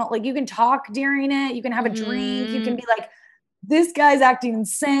conversational. Like, you can talk during it. You can have a drink. You can be like, this guy's acting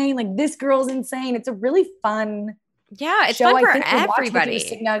insane. Like, this girl's insane. It's a really fun Yeah. It's show. fun for I think to watch with your everybody.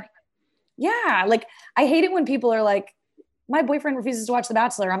 significant- Yeah. Like, I hate it when people are like, my boyfriend refuses to watch The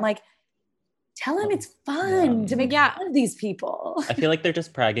Bachelor. I'm like, tell him it's fun to make Yeah. fun of these people. I feel like they're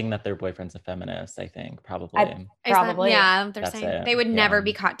just bragging that their boyfriend's a feminist, I think, probably. Is that- Probably. yeah. They're That's saying it. they would Yeah. never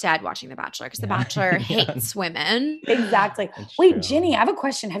be caught dead watching The Bachelor because The Yeah. Bachelor Yeah. hates women. Exactly. It's Wait, true. Ginny, I have a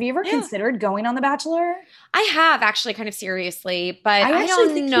question. Have you ever Yeah. considered going on The Bachelor? I have actually kind of seriously, but I actually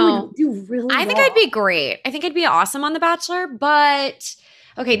don't think know. you would do really I think well. I'd be great. I think I'd be awesome on The Bachelor, but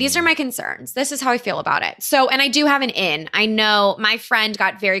okay, these are my concerns. This is how I feel about it. So, and I do have an in. I know my friend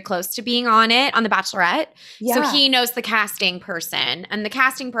got very close to being on it on The Bachelorette. Yeah. So he knows the casting person, and the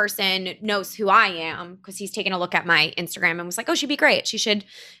casting person knows who I am because he's taken a look at my Instagram and was like, oh, she'd be great. She should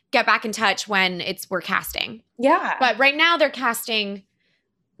get back in touch when we're casting. Yeah. But right now they're casting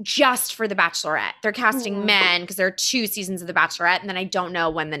just for The Bachelorette. They're casting Mhm. men because there are 2 seasons of The Bachelorette, and then I don't know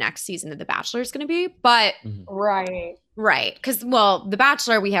when the next season of The Bachelor is going to be. But right. right, because well, The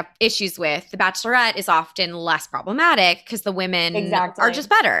Bachelor we have issues with. The Bachelorette is often less problematic because the women Exactly. are just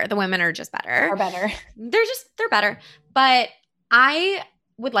better. The women are just better. Or better. They're better. But I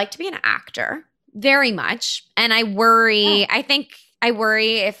would like to be an actor very much, and I worry. I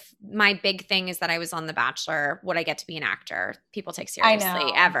worry if my big thing is that I was on The Bachelor, would I get to be an actor people take I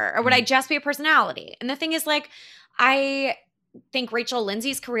seriously know. ever? Or would I just be a personality? And the thing is, like, I think Rachel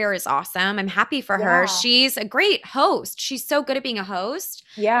Lindsay's career is awesome. I'm happy for her. Yeah. She's a great host. She's so good at being a host.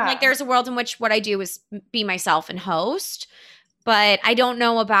 Yeah. Like, there's a world in which what I do is be myself and host. But I don't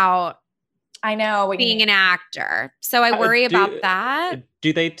know about I know what being you an mean. actor. So I worry about that.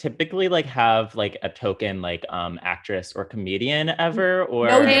 Do they typically like have like a token like actress or comedian ever, or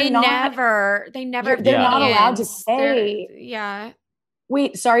No, They not. never They're not allowed to comedians. say. Yeah.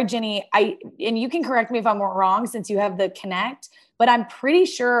 Wait, sorry, Jenny. And you can correct me if I'm wrong since you have the connect, but I'm pretty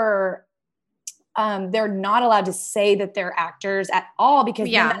sure they're not allowed to say that they're actors at all because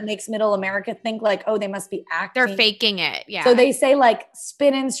then that makes middle America think like, oh, they must be acting. They're faking it. Yeah. So they say like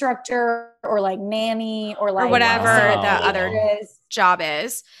spin instructor or like nanny or like whatever Wow. the other job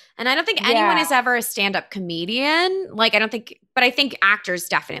is. And I don't think anyone is ever a stand-up comedian. Like but I think actors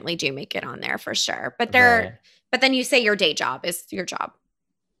definitely do make it on there for sure. But but then you say your day job is your job.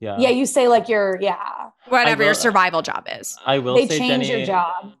 Yeah. Yeah, you say like whatever your survival job is. I will they say, change Jenny, your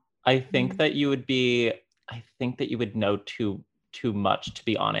job. I think that you would know too much to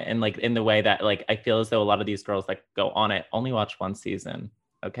be on it. And like in the way that like I feel as though a lot of these girls that go on it only watch one season.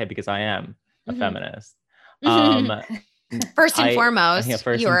 Okay, because I am a feminist. First and foremost,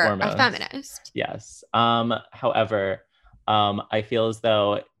 first you're and foremost, a feminist. Yes. However, I feel as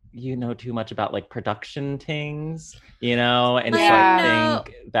though you know too much about like production things, you know, and so I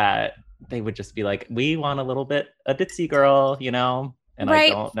think that they would just be like, we want a little bit a ditzy girl, you know, and I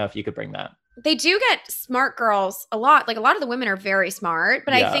don't know if you could bring that. They do get smart girls a lot. Like a lot of the women are very smart,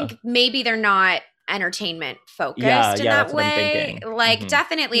 but I think maybe they're not entertainment focused in that way. Like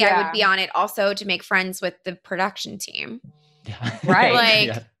definitely I would be on it also to make friends with the production team. Yeah. Right.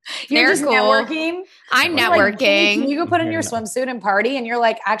 Like you're just cool. networking. I'm You're networking. Like, can you go put on your swimsuit and party? And you're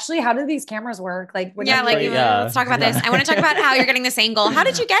like, actually, how do these cameras work? Like, let's talk about this. I want to talk about how you're getting this angle. How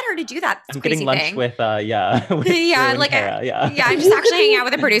did you get her to do that? I'm getting lunch with I'm just actually hanging out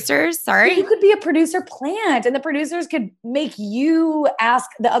with the producers. Sorry. You could be a producer plant and the producers could make you ask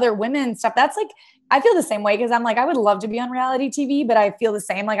the other women stuff. That's like, I feel the same way because I'm like, I would love to be on reality TV, but I feel the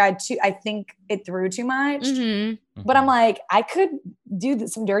same. Like I think it threw too much, but I'm like, I could do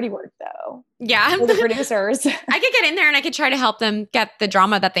some dirty work though. Yeah. For the producers. I could get in there and I could try to help them get the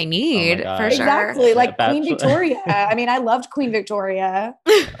drama that they need for sure. Exactly. Like Queen Victoria. I mean, I loved Queen Victoria.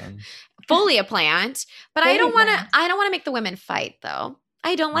 Fully a plant, but I don't want to make the women fight though.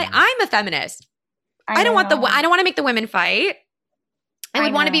 I'm a feminist. I don't want to make the women fight. I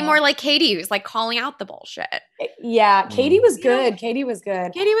would want to be more like Katie, who's like calling out the bullshit. Yeah. Katie was good. Katie was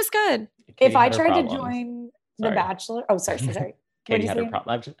good. If I tried to join The Bachelor. Oh, sorry. Katie had her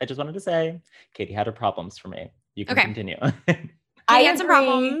problems. I just wanted to say Katie had her problems for me. You can continue. Katie had some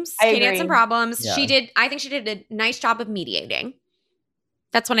problems. Yeah. I think she did a nice job of mediating.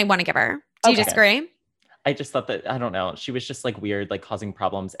 That's what I want to give her. Do you disagree? I just thought that, I don't know, she was just like weird, like causing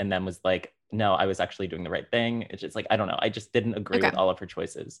problems and then was like, no, I was actually doing the right thing. It's just like, I don't know. I just didn't agree with all of her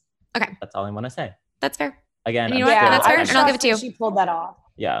choices. Okay. That's all I want to say. That's fair. Again, and you know what? That's fair. And I'll give it to you. She pulled that off.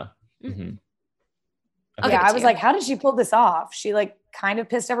 Yeah. Mm-hmm. Okay. Yeah, I was like, how did she pull this off? She like kind of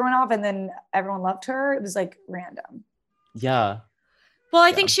pissed everyone off and then everyone loved her. It was like random. Yeah. Well,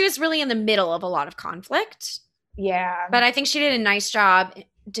 I think she was really in the middle of a lot of conflict. Yeah. But I think she did a nice job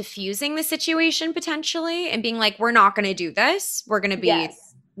diffusing the situation potentially and being like, we're not going to do this. We're going to be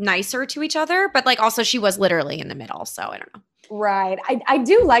nicer to each other. But like also she was literally in the middle. So I don't know. Right. I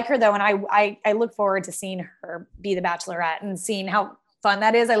do like her though. And I look forward to seeing her be the Bachelorette and seeing how fun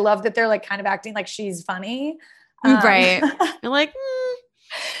that is. I love that they're like kind of acting like she's funny. Right. You're like,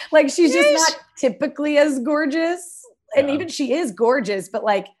 like she's just not typically as gorgeous. And even she is gorgeous, but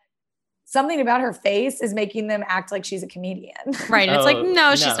like something about her face is making them act like she's a comedian. Right. And it's like,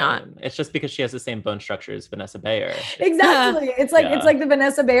 no, she's not. It's just because she has the same bone structure as Vanessa Bayer. Exactly. It's like the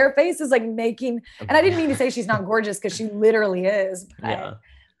Vanessa Bayer face is like making, and I didn't mean to say she's not gorgeous because she literally is.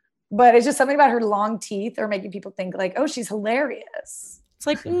 But it's just something about her long teeth are making people think like, oh, she's hilarious. It's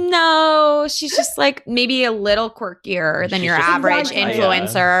like, no, she's just like maybe a little quirkier than your average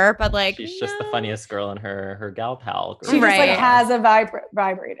influencer, but like she's just the funniest girl in her gal pal group. She just like has a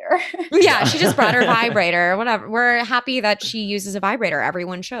vibrator. Yeah, she just brought her vibrator. Whatever. We're happy that she uses a vibrator.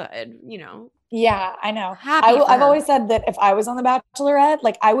 Everyone should, you know. Yeah, I know. I've always said that if I was on The Bachelorette,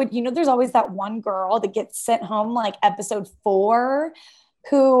 like I would, you know, there's always that one girl that gets sent home like episode 4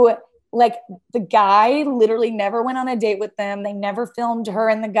 who like the guy literally never went on a date with them. They never filmed her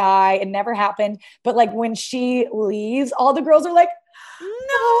and the guy. It never happened. But like when she leaves, all the girls are like,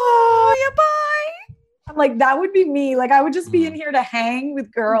 no, yeah, bye. I'm like, that would be me. Like I would just be in here to hang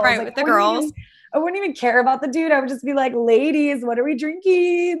with girls. Right, like, with the girls. I wouldn't even care about the dude. I would just be like, ladies, what are we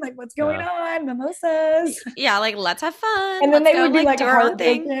drinking? Like, what's going on? Mimosas. Yeah, like, let's have fun. And then they would be like do our own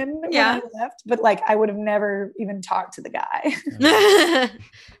thing. When I left. But like, I would have never even talked to the guy.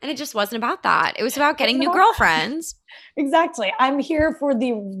 And it just wasn't about that. It was about getting new girlfriends. Exactly. I'm here for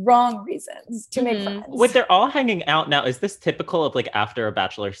the wrong reasons to make friends. Wait, they're all hanging out now. Is this typical of like after a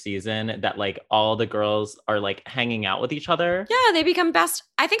Bachelor season that like all the girls are like hanging out with each other? Yeah, they become best.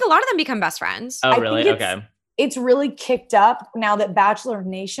 I think a lot of them become best friends. Oh, I really? think Okay. It's really kicked up now that Bachelor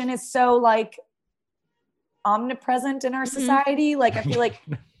Nation is so like omnipresent in our society. Like I feel like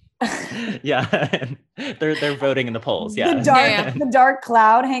Yeah. they're voting in the polls. Yeah. the dark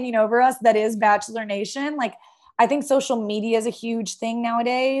cloud hanging over us that is Bachelor Nation. Like I think social media is a huge thing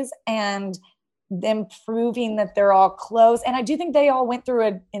nowadays, and them proving that they're all close. And I do think they all went through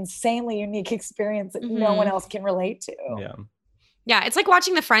an insanely unique experience that no one else can relate to. Yeah. Yeah, it's like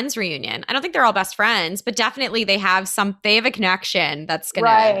watching the Friends reunion. I don't think they're all best friends, but definitely they have a connection that's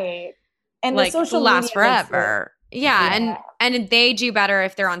gonna and like the social last media forever. Yeah, and they do better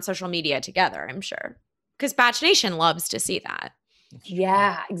if they're on social media together, I'm sure. Because Batch Nation loves to see that.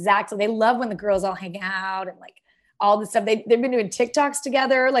 Yeah, exactly. They love when the girls all hang out and like all the stuff. They've been doing TikToks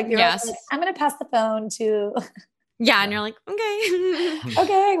together. Like they're like, I'm gonna pass the phone to Yeah, and you're like, okay.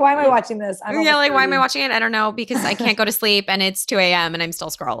 Okay, why am I watching this? Why am I watching it? I don't know, because I can't go to sleep and it's 2 a.m. and I'm still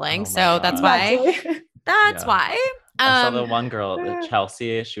scrolling. So God. that's why. That's why. I saw the one girl,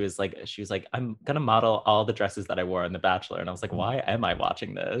 Chelsea. She was like, I'm gonna model all the dresses that I wore in The Bachelor, and I was like, why am I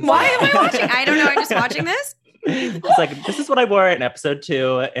watching this? Why am I watching? I don't know. I'm just watching this. It's like, this is what I wore in episode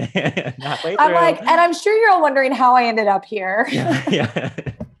 2. And halfway through. I'm like, and I'm sure you're all wondering how I ended up here. Yeah.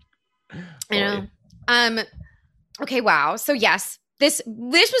 I know. Okay. Wow. So yes, this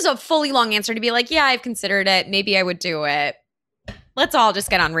was a fully long answer to be like, yeah, I've considered it. Maybe I would do it. Let's all just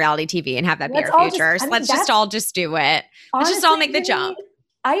get on reality TV and have that be our futures. Let's just all just do it. Let's just all make the jump.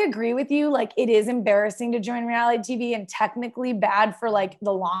 I agree with you. Like it is embarrassing to join reality TV and technically bad for like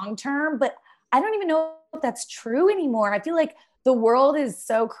the long term, but I don't even know if that's true anymore. I feel like the world is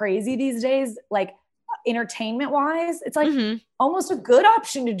so crazy these days, like entertainment wise. It's like almost a good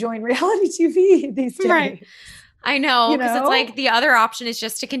option to join reality TV these days. Right. I know, because it's like the other option is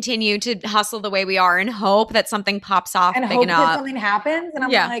just to continue to hustle the way we are and hope that something pops off and big hope enough. that something happens. And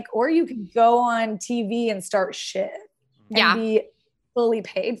I'm like, or you could go on TV and start shit and be fully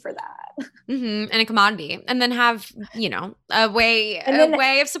paid for that. And a commodity, and then have, a way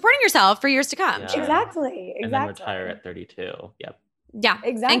of supporting yourself for years to come. Yeah. Exactly. And then retire at 32. Yep. Yeah,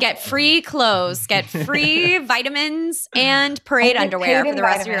 exactly. And get free clothes, get free vitamins and parade underwear for the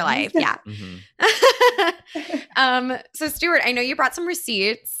rest of your life. Yeah. So Stuart, I know you brought some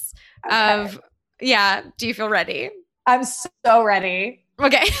receipts of, do you feel ready? I'm so ready.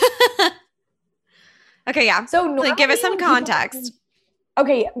 Okay. Okay, yeah. So give us some context.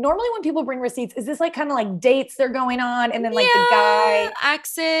 Normally when people bring receipts, is this like kind of like dates they're going on and then like the guy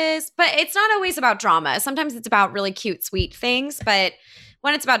exes, but it's not always about drama. Sometimes it's about really cute, sweet things, but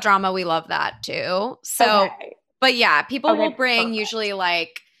when it's about drama, we love that too. So, but yeah, people will bring usually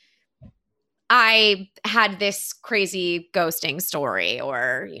like, I had this crazy ghosting story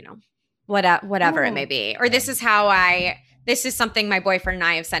or, whatever it may be. Or this is something my boyfriend and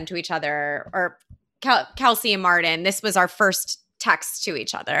I have sent to each other, or Kelsey and Martin. This was our first text to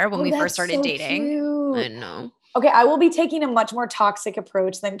each other when we first started dating. Cute. I know. Okay, I will be taking a much more toxic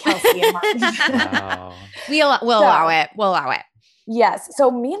approach than Kelsey and Martin. Wow. We'll allow it. We'll allow it. Yes.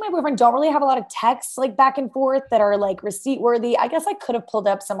 So me and my boyfriend don't really have a lot of texts like back and forth that are like receipt worthy. I guess I could have pulled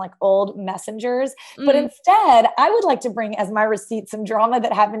up some like old messengers, but instead I would like to bring as my receipt some drama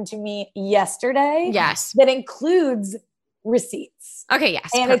that happened to me yesterday. Yes. That includes receipts. Okay. Yes.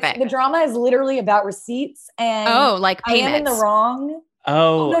 And perfect. the drama is literally about receipts and like payments. I am in the wrong.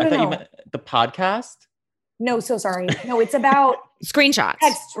 Oh, I thought you meant the podcast. No, so sorry. No, it's about screenshots.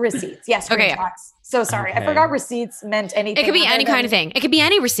 Text receipts. Yes. Screenshots. Okay. So sorry. Okay. I forgot receipts meant anything. It could be any kind of thing. It could be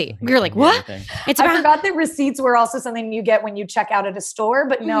any receipt. You're like, what? I forgot that receipts were also something you get when you check out at a store,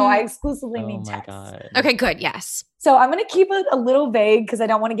 but no, I exclusively mean text. God. Okay, good. Yes. So I'm going to keep it a little vague because I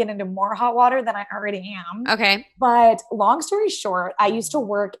don't want to get into more hot water than I already am. Okay. But long story short, I used to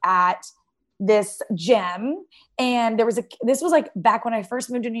work at this gym, and this was like back when I first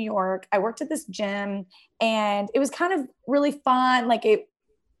moved to New York. I worked at this gym and it was kind of really fun.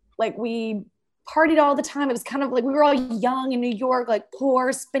 We partied all the time. It was kind of like we were all young in New York, like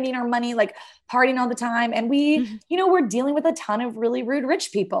poor, spending our money, like partying all the time. And we, we're dealing with a ton of really rude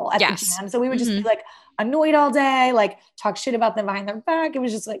rich people at the gym. So we would just be like annoyed all day, like talk shit about them behind their back. It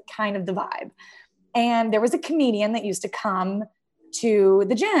was just like kind of the vibe. And there was a comedian that used to come to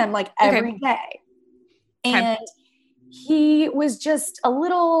the gym like every day. And he was just a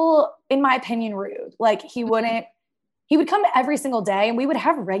little, in my opinion, rude. Like he would come every single day, and we would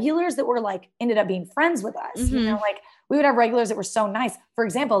have regulars that were like, ended up being friends with us. Like we would have regulars that were so nice. For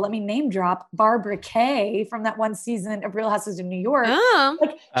example, let me name drop Barbara Kay from that one season of Real Housewives of New York. Oh.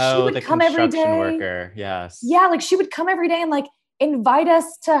 Like she would the come every construction day. worker. Yes. Yeah, like she would come every day and like invite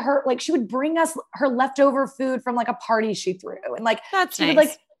us to her. Like she would bring us her leftover food from like a party she threw. And like That's she nice. would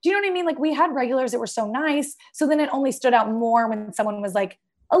like, do you know what I mean? Like we had regulars that were so nice. So then it only stood out more when someone was like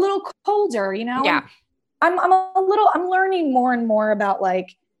a little colder, you know? Yeah. I'm learning more and more about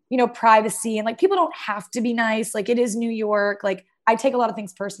like, you know, privacy and like people don't have to be nice. Like it is New York. Like I take a lot of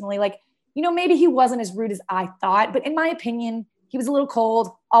things personally. Like, you know, maybe he wasn't as rude as I thought, but in my opinion, he was a little cold,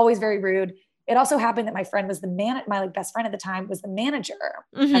 always very rude. It also happened that my friend was my like best friend at the time was the manager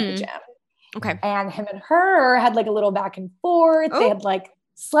at the gym. Okay. And him and her had like a little back and forth. Oh. They had like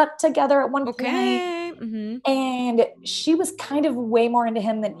slept together at one point. Okay. And she was kind of way more into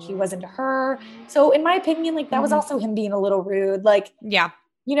him than he was into her. So in my opinion, like that was also him being a little rude. Like, Yeah.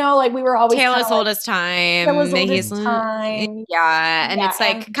 you know, like we were always Taylor's like, oldest time. Taylor's He's- oldest time. Yeah. And Yeah, it's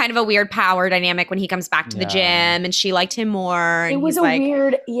like and- kind of a weird power dynamic when he comes back to the gym and she liked him more. And It was he's a like,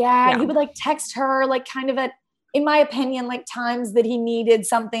 weird, and Yeah. he would like text her like kind of at, in my opinion, like times that he needed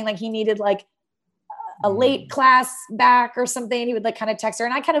something, like he needed like a late class back or something. He would like kind of text her.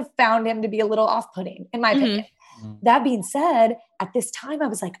 And I kind of found him to be a little off-putting in my opinion. That being said, at this time I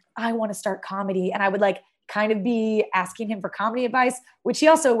was like, I want to start comedy. And I would like kind of be asking him for comedy advice, which he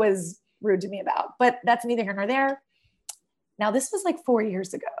also was rude to me about, but that's neither here nor there. Now this was like 4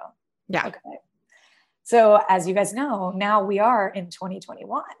 years ago. Yeah. Okay. So as you guys know, now we are in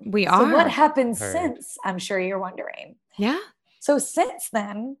 2021. We So are. what happened Heard. since? I'm sure you're wondering. Yeah. So since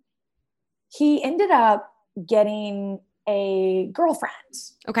then, he ended up getting a girlfriend,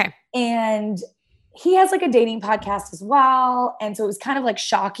 Okay. and he has like a dating podcast as well. And so it was kind of like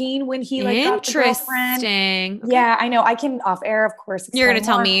shocking when he like got the girlfriend. Interesting. Okay. Yeah, I know. I can off air, of course. You're going to explain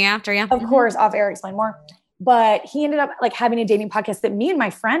tell more. me after, yeah. Of course, off air, explain more. But he ended up like having a dating podcast that me and my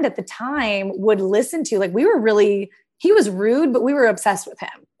friend at the time would listen to. Like we were really, he was rude, but we were obsessed with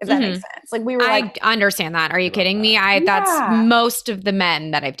him, if that makes sense. Like we were like, I understand that. Are you kidding me? Yeah. That's most of the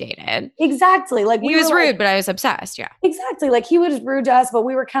men that I've dated. exactly. Like He we was were rude, like, but I was obsessed. Yeah. exactly. Like he was rude to us, but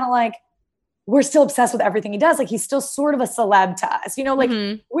we were kind of like, we're still obsessed with everything he does. Like he's still sort of a celeb to us, you know, like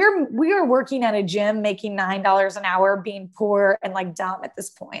Mhm. we are working at a gym, making $9 an hour, being poor and like dumb at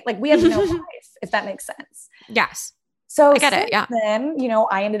this point. Like we have no life, if that makes sense. Yes. So I get it, since yeah. then, you know,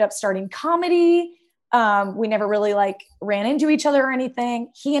 I ended up starting comedy. We never really like ran into each other or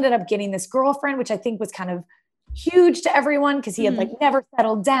anything. He ended up getting this girlfriend, which I think was kind of huge to everyone because he had like never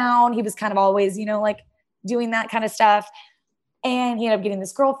settled down. He was kind of always, you know, like doing that kind of stuff. And he ended up getting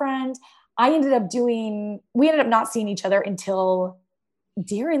this girlfriend. We ended up not seeing each other until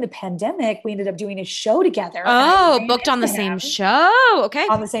during the pandemic. We ended up doing a show together. Oh, booked on the same show. Okay.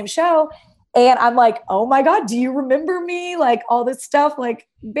 On the same show. And I'm like, oh my God, do you remember me? Like all this stuff, like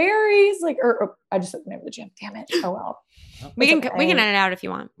berries, like, or I just said the name of the gym. Damn it. Oh, well. we It's can okay. edit it out if you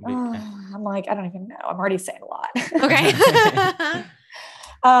want. I'm like, I don't even know. I'm already saying a lot. Okay.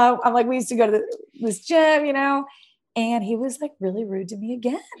 I'm like, we used to go to this gym, you know, and he was like really rude to me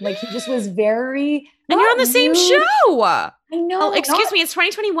again. Like he just was very, And you're on the same rude. show. I know. Oh, excuse me. It's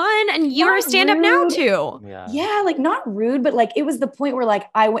 2021 and you're a not stand up now rude. too. Yeah, like not rude, but like it was the point where like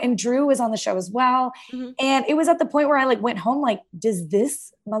I went, and Drew was on the show as well. Mhm. And it was at the point where I like went home, like, does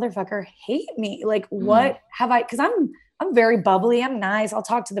this motherfucker hate me? Like, what have I, cause I'm very bubbly. I'm nice. I'll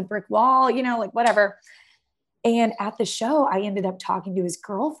talk to the brick wall, you know, like whatever. And at the show, I ended up talking to his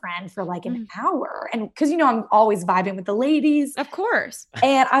girlfriend for like an hour. And cause you know, I'm always vibing with the ladies. Of course.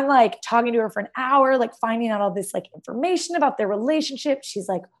 And I'm like talking to her for an hour, like finding out all this like information about their relationship. She's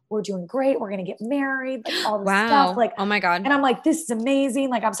like, we're doing great. We're going to get married. Like all this Wow. stuff. Like, oh my God. and I'm like, this is amazing.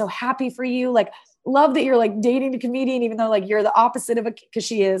 Like, I'm so happy for you. Like, love that you're like dating a comedian, even though like you're the opposite of cause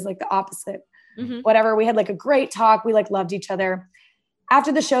she is like the opposite, Mhm. whatever. We had like a great talk. We like loved each other.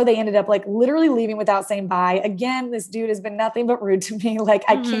 After the show, they ended up like literally leaving without saying bye. Again, this dude has been nothing but rude to me. Like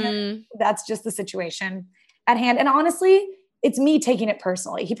I can't, Mhm. that's just the situation at hand. And honestly, it's me taking it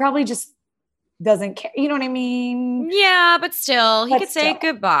personally. He probably just doesn't care. You know what I mean? Yeah, but still, he But could say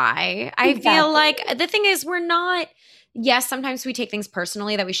still. goodbye. I Exactly. feel like the thing is, we're not, yes, sometimes we take things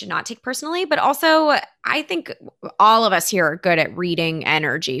personally that we should not take personally, but also I think all of us here are good at reading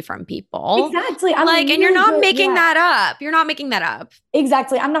energy from people. Exactly. I'm Like, and you're really not good- making yeah. that up. You're not making that up.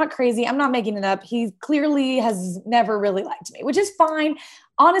 Exactly. I'm not crazy. I'm not making it up. He clearly has never really liked me, which is fine.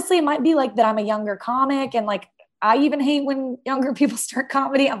 Honestly, it might be like that I'm a younger comic and like I even hate when younger people start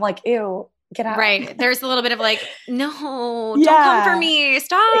comedy. I'm like, ew, get out. Right. There's a little bit of like, no, don't Yeah. come for me.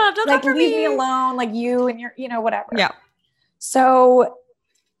 Stop. Don't Like come for leave me. me alone, like you and your, you know, whatever. Yeah. So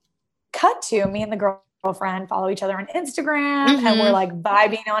cut to me and the girlfriend follow each other on Instagram and we're like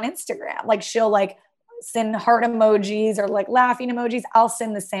vibing on Instagram. Like she'll like send heart emojis or like laughing emojis. I'll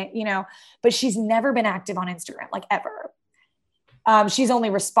send the same, you know, but she's never been active on Instagram, like ever. She's only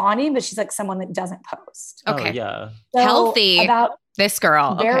responding, but she's like someone that doesn't post. Okay. Oh, yeah. So Healthy. about This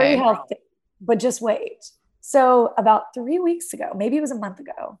girl. very Okay. healthy, but just wait. So about 3 weeks ago, maybe it was a month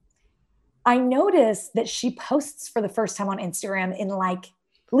ago, I noticed that she posts for the first time on Instagram in like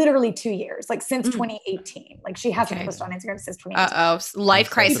literally 2 years, like since 2018. Like she hasn't Okay. posted on Instagram since 2018. Life I'm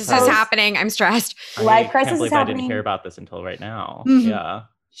so crisis is surprised. happening. I'm stressed. Life I crisis can't is believe I happening. didn't hear about this until right now. Mhm. Yeah.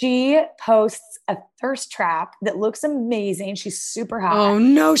 She posts a thirst trap that looks amazing. She's super hot. Oh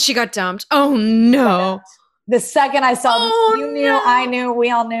no, she got dumped. Oh no. The second I saw Oh, this, you knew, no. I knew, we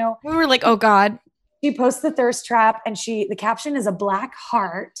all knew. We were like, oh God. She posts the thirst trap and the caption is a black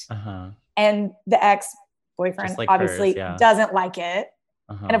heart. Uh-huh. And the ex-boyfriend Just like obviously hers, yeah. doesn't like it.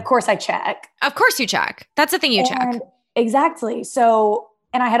 Uh-huh. And of course I check. Of course you check. That's the thing you check. And exactly. So,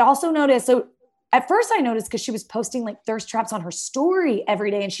 and I had also noticed, so at first I noticed because she was posting like thirst traps on her story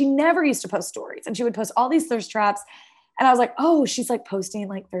every day and she never used to post stories and she would post all these thirst traps. And I was like, oh, she's like posting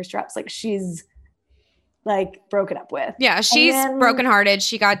like thirst traps. Like she's like broken up with. Yeah, she's then- brokenhearted.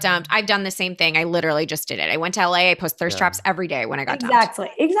 She got dumped. I've done the same thing. I literally just did it. I went to LA. I post thirst Yeah. traps every day when I got dumped.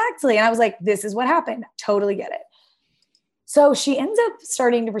 Exactly. And I was like, this is what happened. Totally get it. So she ends up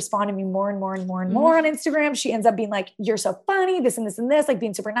starting to respond to me more and more and more and more on Instagram. She ends up being like, you're so funny, this and this and this, like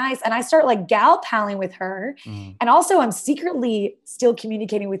being super nice. And I start like gal palling with her. Mhm. And also I'm secretly still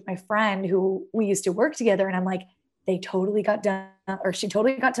communicating with my friend who we used to work together. And I'm like, they totally got dumped or she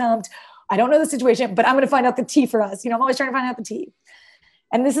totally got dumped. I don't know the situation, but I'm going to find out the tea for us. You know, I'm always trying to find out the tea.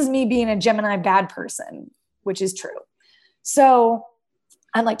 And this is me being a Gemini bad person, which is true. So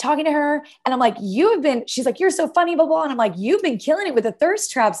I'm like talking to her and I'm like, she's like, you're so funny, blah, blah. And I'm like, you've been killing it with the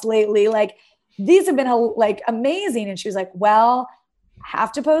thirst traps lately. Like these have been like amazing. And she was like, well, I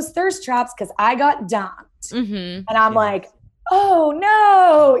have to post thirst traps because I got dumped. Mm-hmm. And I'm Yeah. like, oh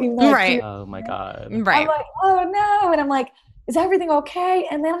no. Even though I Right. feel- Oh my God. Right. I'm like, oh no. And I'm like, is everything okay?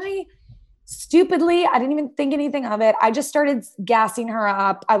 And then I didn't even think anything of it. I just started gassing her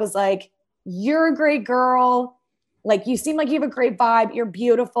up. I was like, you're a great girl. Like, you seem like you have a great vibe. You're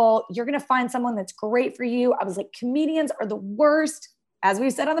beautiful. You're going to find someone that's great for you. I was like, comedians are the worst. As we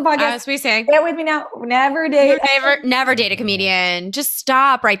said on the podcast, As we say, get with me now. Never date. never date a comedian. Just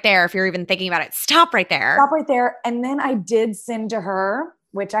stop right there. If you're even thinking about it, stop right there. Stop right there. And then I did send to her,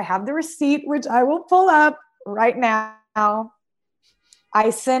 which I have the receipt, which I will pull up right now.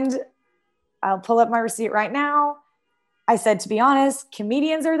 I'll pull up my receipt right now. I said, to be honest,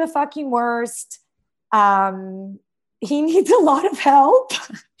 comedians are the fucking worst. He needs a lot of help,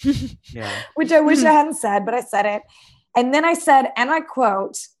 Yeah. which I wish I hadn't said, but I said it. And then I said, and I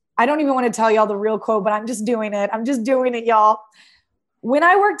quote, I don't even want to tell y'all the real quote, but I'm just doing it. I'm just doing it, y'all. When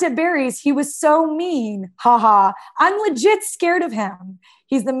I worked at Barry's, he was so mean. Haha. I'm legit scared of him.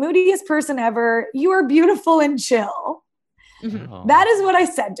 He's the moodiest person ever. You are beautiful and chill. Mhm. Oh. That is what I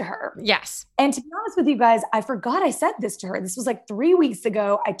said to her. Yes. And to be honest with you guys, I forgot I said this to her. This was like 3 weeks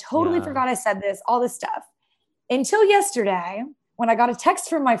ago. I totally Yeah. forgot I said this, all this stuff. Until yesterday, when I got a text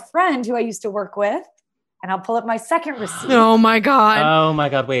from my friend who I used to work with, and I'll pull up my second receipt. Oh my God. Oh my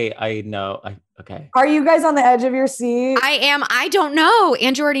God. Wait, I know. Okay. Are you guys on the edge of your seat? I am. I don't know.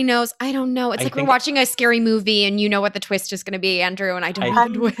 Andrew already knows. I don't know. It's I like we're think- watching a scary movie and you know what the twist is going to be, Andrew, and I don't I-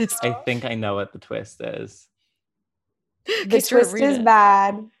 know the twist. I think I know what the twist is. The Okay, Stuart, twist read is it.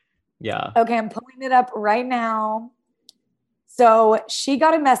 bad. Yeah. Okay, I'm pulling it up right now. So she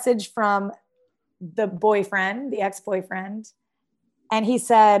got a message from the boyfriend, the ex-boyfriend, and he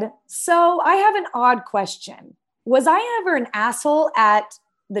said, so I have an odd question. Was I ever an asshole at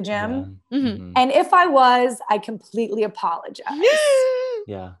the gym? Yeah. Mhm. Mhm. And if I was, I completely apologize.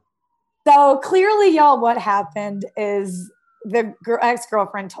 Yeah. So clearly, y'all, what happened is the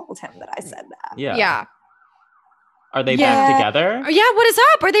ex-girlfriend told him that I said that. Yeah. Yeah. Are they Yeah. back together? Oh, yeah. What is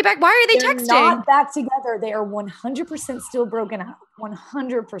up? Are they back? Why are they They're texting? not back together. They are 100% still broken up.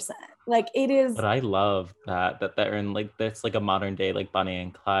 100%. Like it is. But I love that they're in like that's like a modern day like Bonnie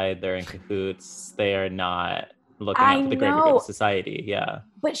and Clyde. They're in cahoots. They are not looking I out for the greater good know. of society. Yeah.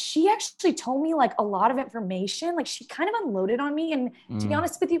 But she actually told me like a lot of information. Like she kind of unloaded on me. And to be Mm.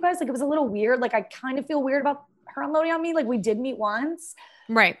 honest with you guys, like it was a little weird. Like I kind of feel weird about her unloading on me. Like we did meet once.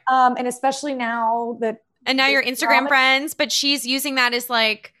 Right. And especially now that And now you're It's Instagram not- friends, but she's using that as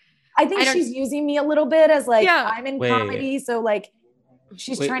like, I think I don't- she's using me a little bit as like Yeah. I'm in Wait. comedy. So like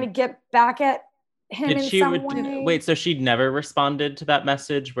she's Wait. trying to get back at him Did in she some way. wait? So she never responded to that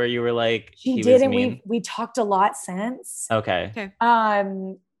message where you were like, She he did, was and mean? we talked a lot since. Okay.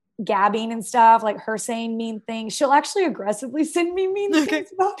 Um, gabbing and stuff, like her saying mean things. She'll actually aggressively send me mean things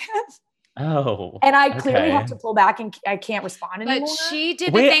about him. Oh. And I clearly have to pull back and I can't respond anymore. But she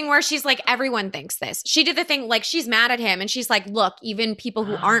did the thing where she's like, everyone thinks this. She did the thing like she's mad at him and she's like, look, even people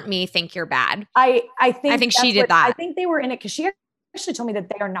who aren't me think you're bad. I think she did that. I think they were in it because she actually told me that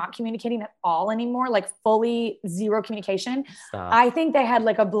they are not communicating at all anymore, like fully zero communication. Stop. I think they had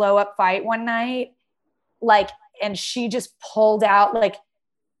like a blow up fight one night, like, and she just pulled out like,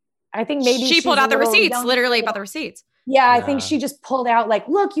 I think maybe she pulled out the receipts, literally about the receipts. Yeah, I think she just pulled out like,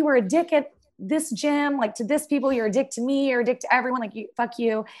 look, you were a dick at this gym, like to this people, you're a dick to me, you're a dick to everyone, like you, fuck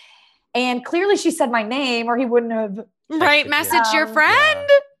you. And clearly she said my name or he wouldn't have. Right, message your friend.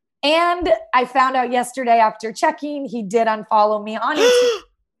 Yeah. And I found out yesterday after checking, he did unfollow me on YouTube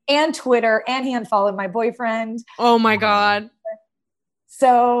and Twitter, and he unfollowed my boyfriend. Oh my God.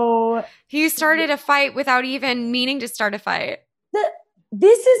 So he started a fight without even meaning to start a fight.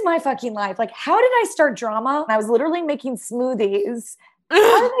 This is my fucking life. Like, how did I start drama? I was literally making smoothies.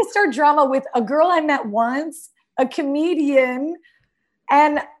 How did I start drama with a girl I met once, a comedian,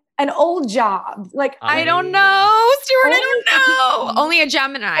 and an old job? Like, I don't know, Stuart. I don't know. Only a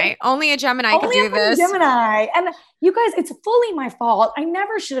Gemini. Only a Gemini could do this. Gemini. And you guys, it's fully my fault. I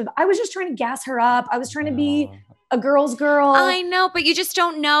never should have. I was just trying to gas her up. I was trying to be a girl's girl. I know, but you just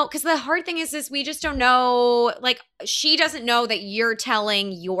don't know. Because the hard thing is we just don't know. Like, she doesn't know that you're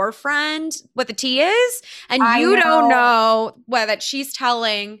telling your friend what the tea is. And you don't know whether she's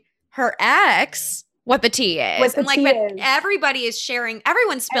telling her ex what the tea is. And like, but everybody is sharing,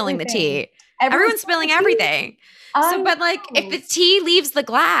 everyone's spilling the tea. Everyone's spilling everything. But like, if the tea leaves the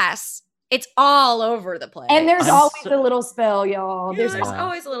glass, it's all over the place. And there's always a little spill, y'all. There's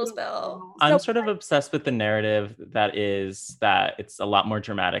always a little spill. I'm sort of obsessed with the narrative that it's a lot more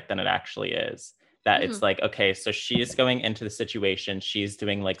dramatic than it actually is. That it's like, okay, so she's going into the situation. She's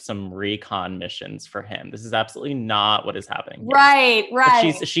doing like some recon missions for him. This is absolutely not what is happening here. Right.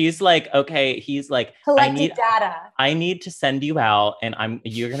 But she's like, okay, he's like, collecting data. I need to send you out, and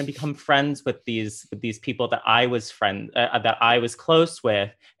you're going to become friends with these people that I was close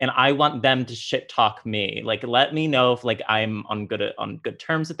with, and I want them to shit talk me. Like, let me know if like I'm on good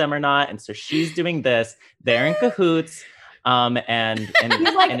terms with them or not. And so she's doing this. They're in cahoots. And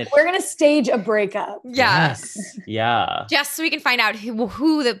he's like, we're gonna stage a breakup. Yes. Yeah. Just so we can find out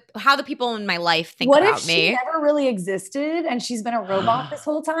how the people in my life think about me. What if she never really existed and she's been a robot this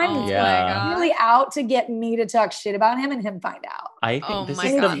whole time? Oh yeah. Really out to get me to talk shit about him and him find out. I think this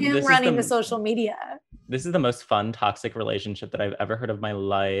is running the social media. This is the most fun toxic relationship that I've ever heard of my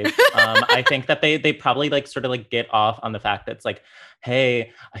life. I think that they probably like sort of like get off on the fact that it's like,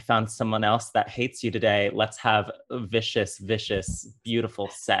 hey, I found someone else that hates you today. Let's have vicious, beautiful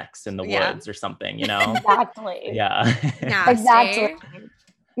sex in the woods or something, you know? Exactly. Yeah. Exactly.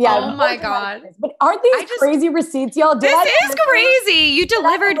 Yeah. Oh my God. But aren't these crazy receipts, y'all? This is crazy. You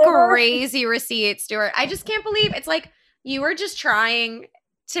delivered crazy receipts, Stuart. I just can't believe it's like you were just trying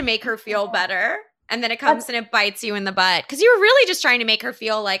to make her feel better. And then it comes and it bites you in the butt. Because you were really just trying to make her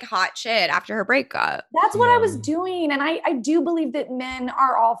feel like hot shit after her breakup. That's what I was doing. And I do believe that men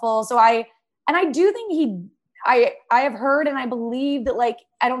are awful. So I do think I have heard and I believe that like,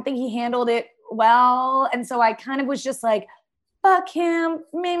 I don't think he handled it well. And so I kind of was just like, fuck him,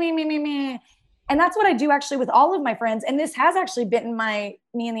 me. And that's what I do actually with all of my friends. And this has actually bitten me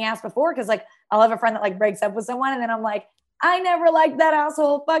in the ass before. Cause like, I'll have a friend that like breaks up with someone and then I'm like, I never liked that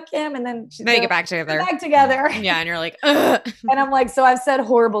asshole. Fuck him. And then they get back together. Yeah. And you're like, ugh. And I'm like, so I've said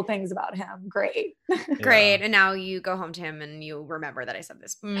horrible things about him. Great. Great. And now you go home to him and you remember that I said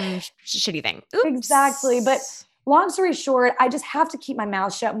this shitty thing. Oops. Exactly. But long story short, I just have to keep my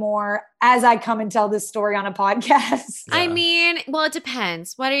mouth shut more as I come and tell this story on a podcast. Yeah. I mean, well, it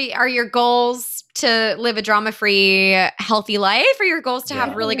depends. What are your goals to live a drama-free, healthy life, or your goals to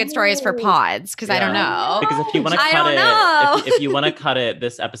have really good stories for pods? Because I don't know. Because if you want to cut if you want to cut it,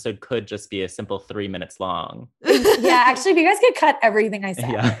 this episode could just be a simple 3 minutes long. Yeah, actually, if you guys could cut everything I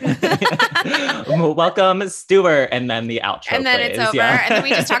said. Yeah. Well, welcome, Stuart, and then the outro. And then it's over, and then we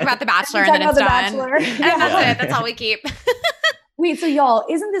just talk about The Bachelor, and then it's done. And that's it. That's all we keep. Wait, so y'all,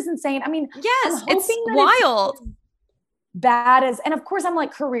 isn't this insane? I mean, yes, it's wild. Bad as, and of course I'm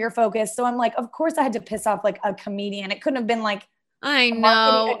like career focused. So I'm like, of course I had to piss off like a comedian. It couldn't have been like, I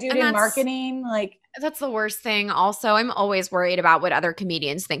know, a dude in marketing. Like, that's the worst thing. Also, I'm always worried about what other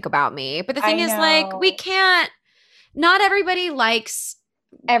comedians think about me. But the thing is, like, we can't, not everybody likes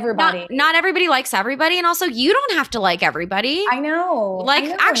everybody. Not everybody likes everybody. And also, you don't have to like everybody. I know. Like,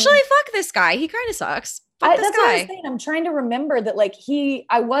 actually, fuck this guy. He kind of sucks. Fuck this guy. What I'm saying. I'm trying to remember that, like,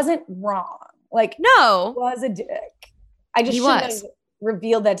 I wasn't wrong. Like, no, he was a dick. I just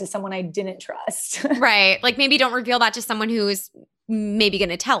revealed that to someone I didn't trust. Right. Like maybe don't reveal that to someone who is maybe going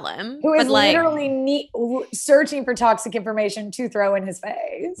to tell him. Who is but like, literally searching for toxic information to throw in his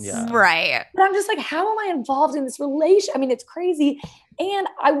face. Yeah. right. But I'm just like, how am I involved in this relation? I mean, it's crazy. And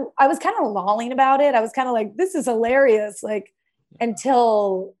I was kind of lolling about it. I was kind of like, this is hilarious. Like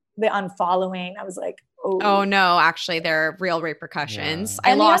until the unfollowing, I was like, oh no, actually there are real repercussions.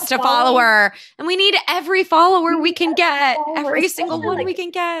 Yeah. I lost a follower and we need every follower we can get. followers, Every single especially, one like, we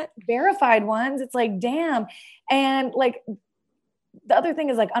can get. verified ones. It's like, damn. And like, the other thing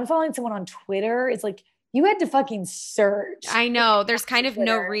is like unfollowing someone on Twitter. It's like, you had to fucking search. I know. There's kind of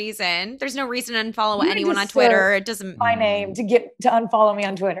no Twitter. reason. There's no reason to unfollow You had anyone to on Twitter. search It doesn't. my name to get to unfollow me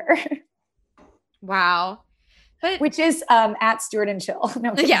on Twitter, Wow. But which is at Stuart and Chill. No,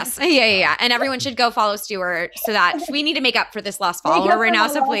 I'm kidding. yes. Yeah. And everyone should go follow Stuart so that we need to make up for this lost Make follower up right for now.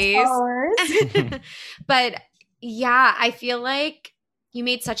 my So lost please. followers. But yeah, I feel like you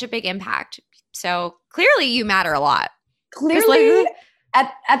made such a big impact. So clearly you matter a lot. Clearly,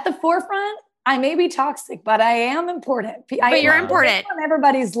 at the forefront, I may be toxic, but I am important. But you're Wow. important. On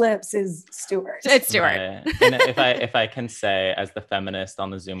everybody's lips is Stuart. It's Stuart. Right. And if I can say, as the feminist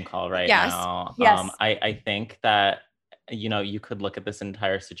on the Zoom call right Yes. now, Yes. I think that, you know, you could look at this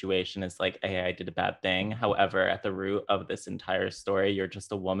entire situation as like, hey, I did a bad thing. However, at the root of this entire story, you're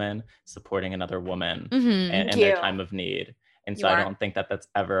just a woman supporting another woman Mhm. in Thank their you. time of need. And You so I are. don't think that that's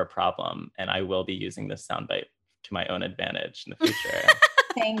ever a problem. And I will be using this soundbite to my own advantage in the future.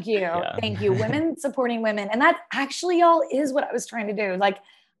 Thank you. Yeah. Thank you. Women supporting women. And that actually, y'all, is what I was trying to do. Like,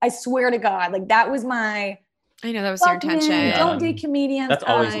 I swear to God, like that was my I know that was your fuck men, intention. Yeah. don't date comedians. That's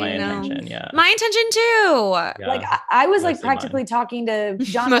always I my know. intention. Yeah. My intention too. Yeah. Like I was like Mostly mine. practically talking to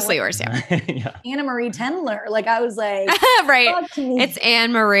John Mostly Mulaney, yours, yeah. Yeah. Anna Marie Tendler. Like I was like, Right. fuck me. It's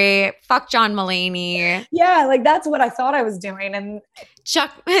Anne Marie. Fuck John Mulaney. Yeah, like that's what I thought I was doing. And John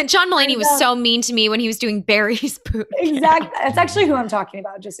Mulaney was so mean to me when he was doing Barry's boot. exactly, that's actually who I'm talking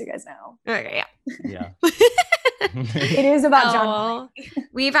about, just so you guys know. Okay, Yeah. It is about John. Oh,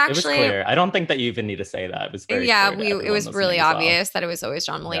 we've It was actually, clear. I don't think that you even need to say that. It was very yeah, clear to it everyone was really listening as well. obvious that it was always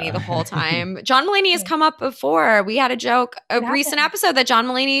John Mulaney Yeah. the whole time. John Mulaney has come up before. We had a joke, a What recent happened? episode that John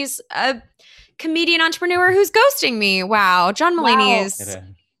Mulaney's a comedian entrepreneur who's ghosting me. Wow, John Mulaney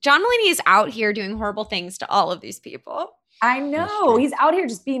Wow. is out here doing horrible things to all of these people. I That's know true. he's out here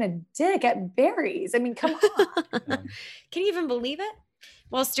just being a dick at Barry's. I mean, come on. Yeah. Can you even believe it?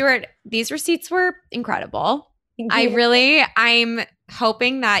 Well, Stuart, these receipts were incredible. Thank I'm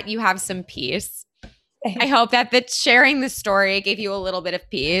hoping that you have some peace. you. I hope that sharing the story gave you a little bit of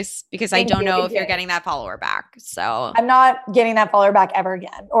peace because I Thank don't you, know it if you're did. getting that follower back. So I'm not getting that follower back ever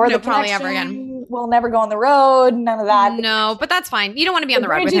again, or No, the probably ever connection will never go on the road. None of that. no, but that's fine. You don't want to be on the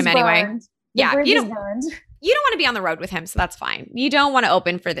road with bridge him is anyway. burned. The Yeah, bridge you is don't- burned. You don't want to be on the road with him, so that's fine. You don't want to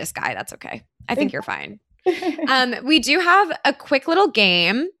open for this guy. That's okay. I think you're fine. We do have a quick little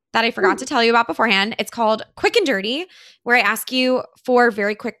game that I forgot to tell you about beforehand. It's called Quick and Dirty, where I ask you 4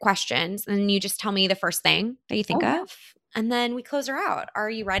 very quick questions, and you just tell me the first thing that you think Okay. of, and then we close her out.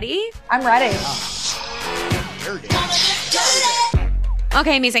 Are you ready? I'm ready.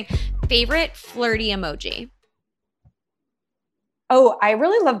 Okay, amazing. Favorite flirty emoji? Oh, I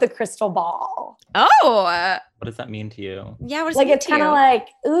really love the crystal ball. Oh, What does that mean to you? yeah. What does Like it mean it's to kind of you? like,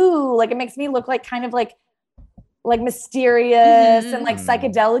 ooh, like it makes me look like kind of like mysterious and like Mhm.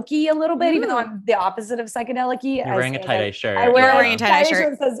 psychedelic-y a little bit, even though Ooh. I'm the opposite of psychedelic-y. You're wearing a tie-dye shirt. I wear You're a wearing a tie-dye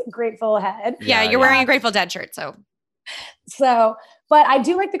shirt. that says Grateful Head. yeah, you're wearing a Grateful Dead shirt, so So, but I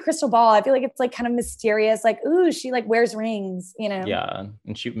do like the crystal ball. I feel like it's like kind of mysterious. Like, ooh, she like wears rings, you know? Yeah.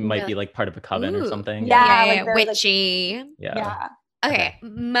 And she might be like part of a coven Ooh. or something. Yeah. like very, like- witchy. Yeah. Yeah. Okay.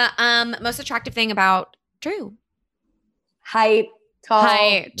 Most attractive thing about Drew? Height, tall,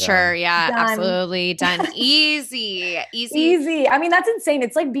 Hi, sure, yeah, Done. absolutely done. Easy. easy. I mean, that's insane.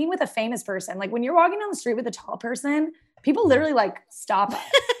 It's like being with a famous person. Like when you're walking down the street with a tall person, people literally like stop us.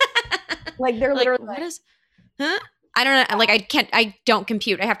 Like they're Like, literally what like, is? Huh? I don't know. Like I don't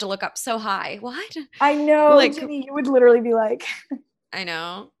compute. I have to look up so high. What? I know, like- Ginny, you would literally be like, I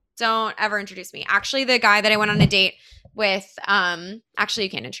know. Don't ever introduce me. Actually, the guy that I went on a date with, actually you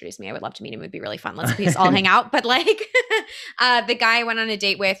can't introduce me. I would love to meet him. It would be really fun. Let's please all hang out. But like the guy I went on a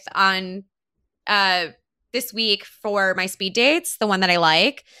date with on this week for my speed dates, the one that I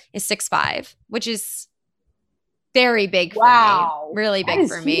like is 6'5", which is very big for wow. me. Really That big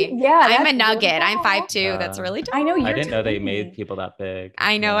is for huge. me. Yeah. I'm that's a really nugget. I'm tall. 5'2". That's really tall. I know you're I didn't know they tiny. made people that big.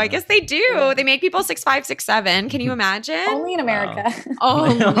 I know. I Yeah. guess they do. Yeah. They make people 6'5", 6'7". Can you imagine? Only in America.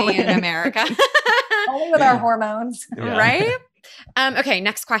 Only in America. Only with our hormones. Yeah. Right? Okay,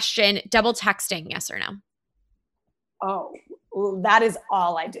 next question. Double texting, yes or no? Oh, that is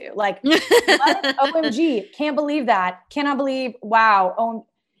all I do. Like, what? OMG, can't believe that. Cannot believe, wow. Oh,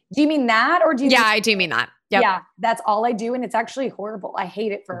 do you mean that? Or do you Yeah, I do mean that. Yep. Yeah, that's all I do. And it's actually horrible. I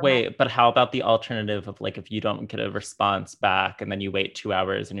hate it for Wait, but how about the alternative of like, if you don't get a response back and then you wait 2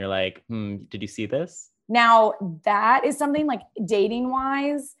 hours and you're like, did you see this? Now that is something like dating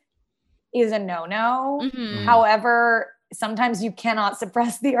wise is a no-no. Mhm. However, sometimes you cannot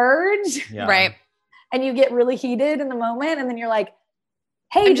suppress the urge. Yeah. Right. And you get really heated in the moment. And then you're like,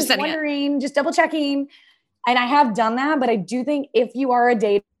 hey, I'm just just wondering, just double checking. And I have done that, but I do think if you are a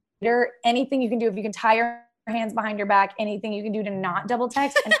dater, anything you can do, if you can tie your hands behind your back, anything you can do to not double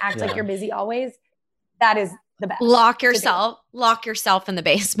text and act like you're busy always, that is the best. Lock yourself in the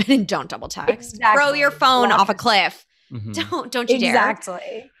basement and don't double text. Exactly. Throw your phone off a cliff. Mhm. Don't you dare.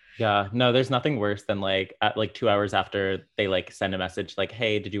 Exactly. Yeah, no, there's nothing worse than like at like 2 hours after they like send a message like,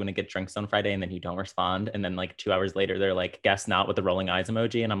 hey, did you want to get drinks on Friday? And then you don't respond. And then like 2 hours later, they're like, guess not, with the rolling eyes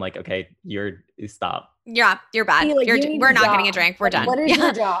emoji. And I'm like, okay, stop. Yeah, you're bad. Like, we're not getting a drink. We're done. What is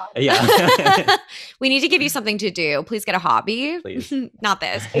your job? Yeah. We need to give you something to do. Please get a hobby. Please. Not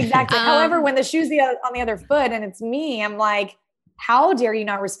this. Exactly. However, when the shoe's on the other foot and it's me, I'm like, how dare you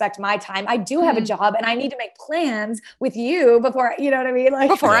not respect my time? I do have a job and I need to make plans with you before, you know what I mean? Like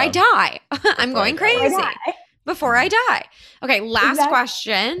Before I die. I'm going crazy. die. Before I die. Okay, last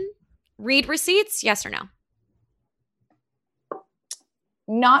question. Read receipts, yes or no?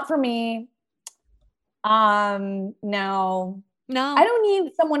 Not for me. No. No. I don't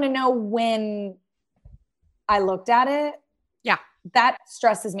need someone to know when I looked at it. Yeah. That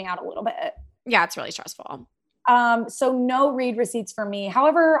stresses me out a little bit. Yeah, it's really stressful. So no read receipts for me.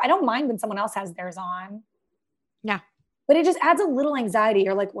 However, I don't mind when someone else has theirs on. Yeah. But it just adds a little anxiety.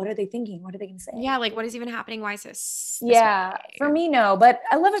 Or like, what are they thinking? What are they going to say? Yeah, like what is even happening? Why is this Yeah. way? For me, no, but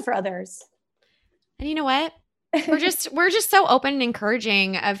I love it for others. And you know what? We're just so open and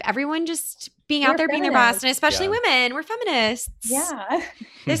encouraging of everyone just being out there being their best, and especially women. We're feminists. Yeah.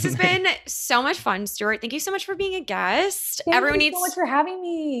 This has been so much fun, Stuart. Thank you so much for being a guest. Thank you so much for having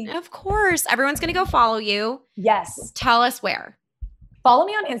me. Of course. Everyone's going to go follow you. Yes. Tell us where. Follow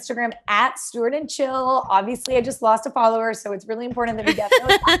me on Instagram at Stuart and Chill. Obviously, I just lost a follower, so it's really important that we get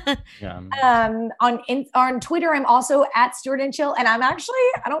those. On Twitter, I'm also at Stuart and Chill, and I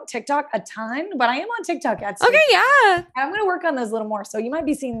don't TikTok a ton, but I am on TikTok at Stuart. Okay, yeah. I'm going to work on those a little more, so you might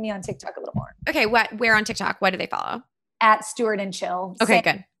be seeing me on TikTok a little more. Okay, where on TikTok? What do they follow? At Stuart and Chill. Okay,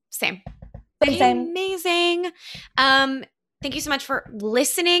 good. Same. Same. Amazing. Thank you so much for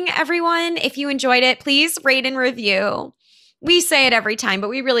listening, everyone. If you enjoyed it, please rate and review. We say it every time, but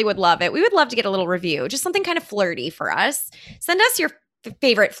we really would love it. We would love to get a little review, just something kind of flirty for us. Send us your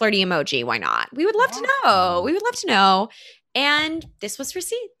favorite flirty emoji. Why not? We would love to know. We would love to know. And this was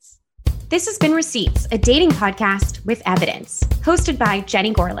Receipts. This has been Receipts, a dating podcast with evidence, hosted by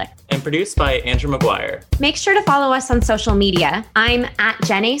Jenny Gorlick. And produced by Andrew McGuire. Make sure to follow us on social media. I'm at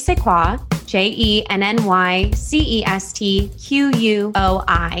Jenny Sequoia,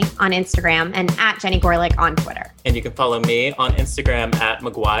 JennySestQuoi on Instagram, and at Jenny Gorlick on Twitter. And you can follow me on Instagram at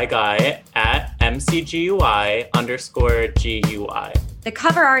McGuireGuy at MCGUI_GUI. The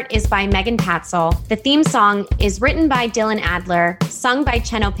cover art is by Megan Patzel. The theme song is written by Dylan Adler, sung by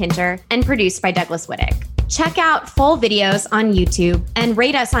Cheno Pinter, and produced by Douglas Wittick. Check out full videos on YouTube and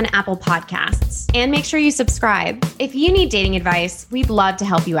rate us on Apple Podcasts. And make sure you subscribe. If you need dating advice, we'd love to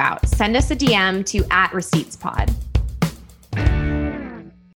help you out. Send us a DM to @ReceiptsPod.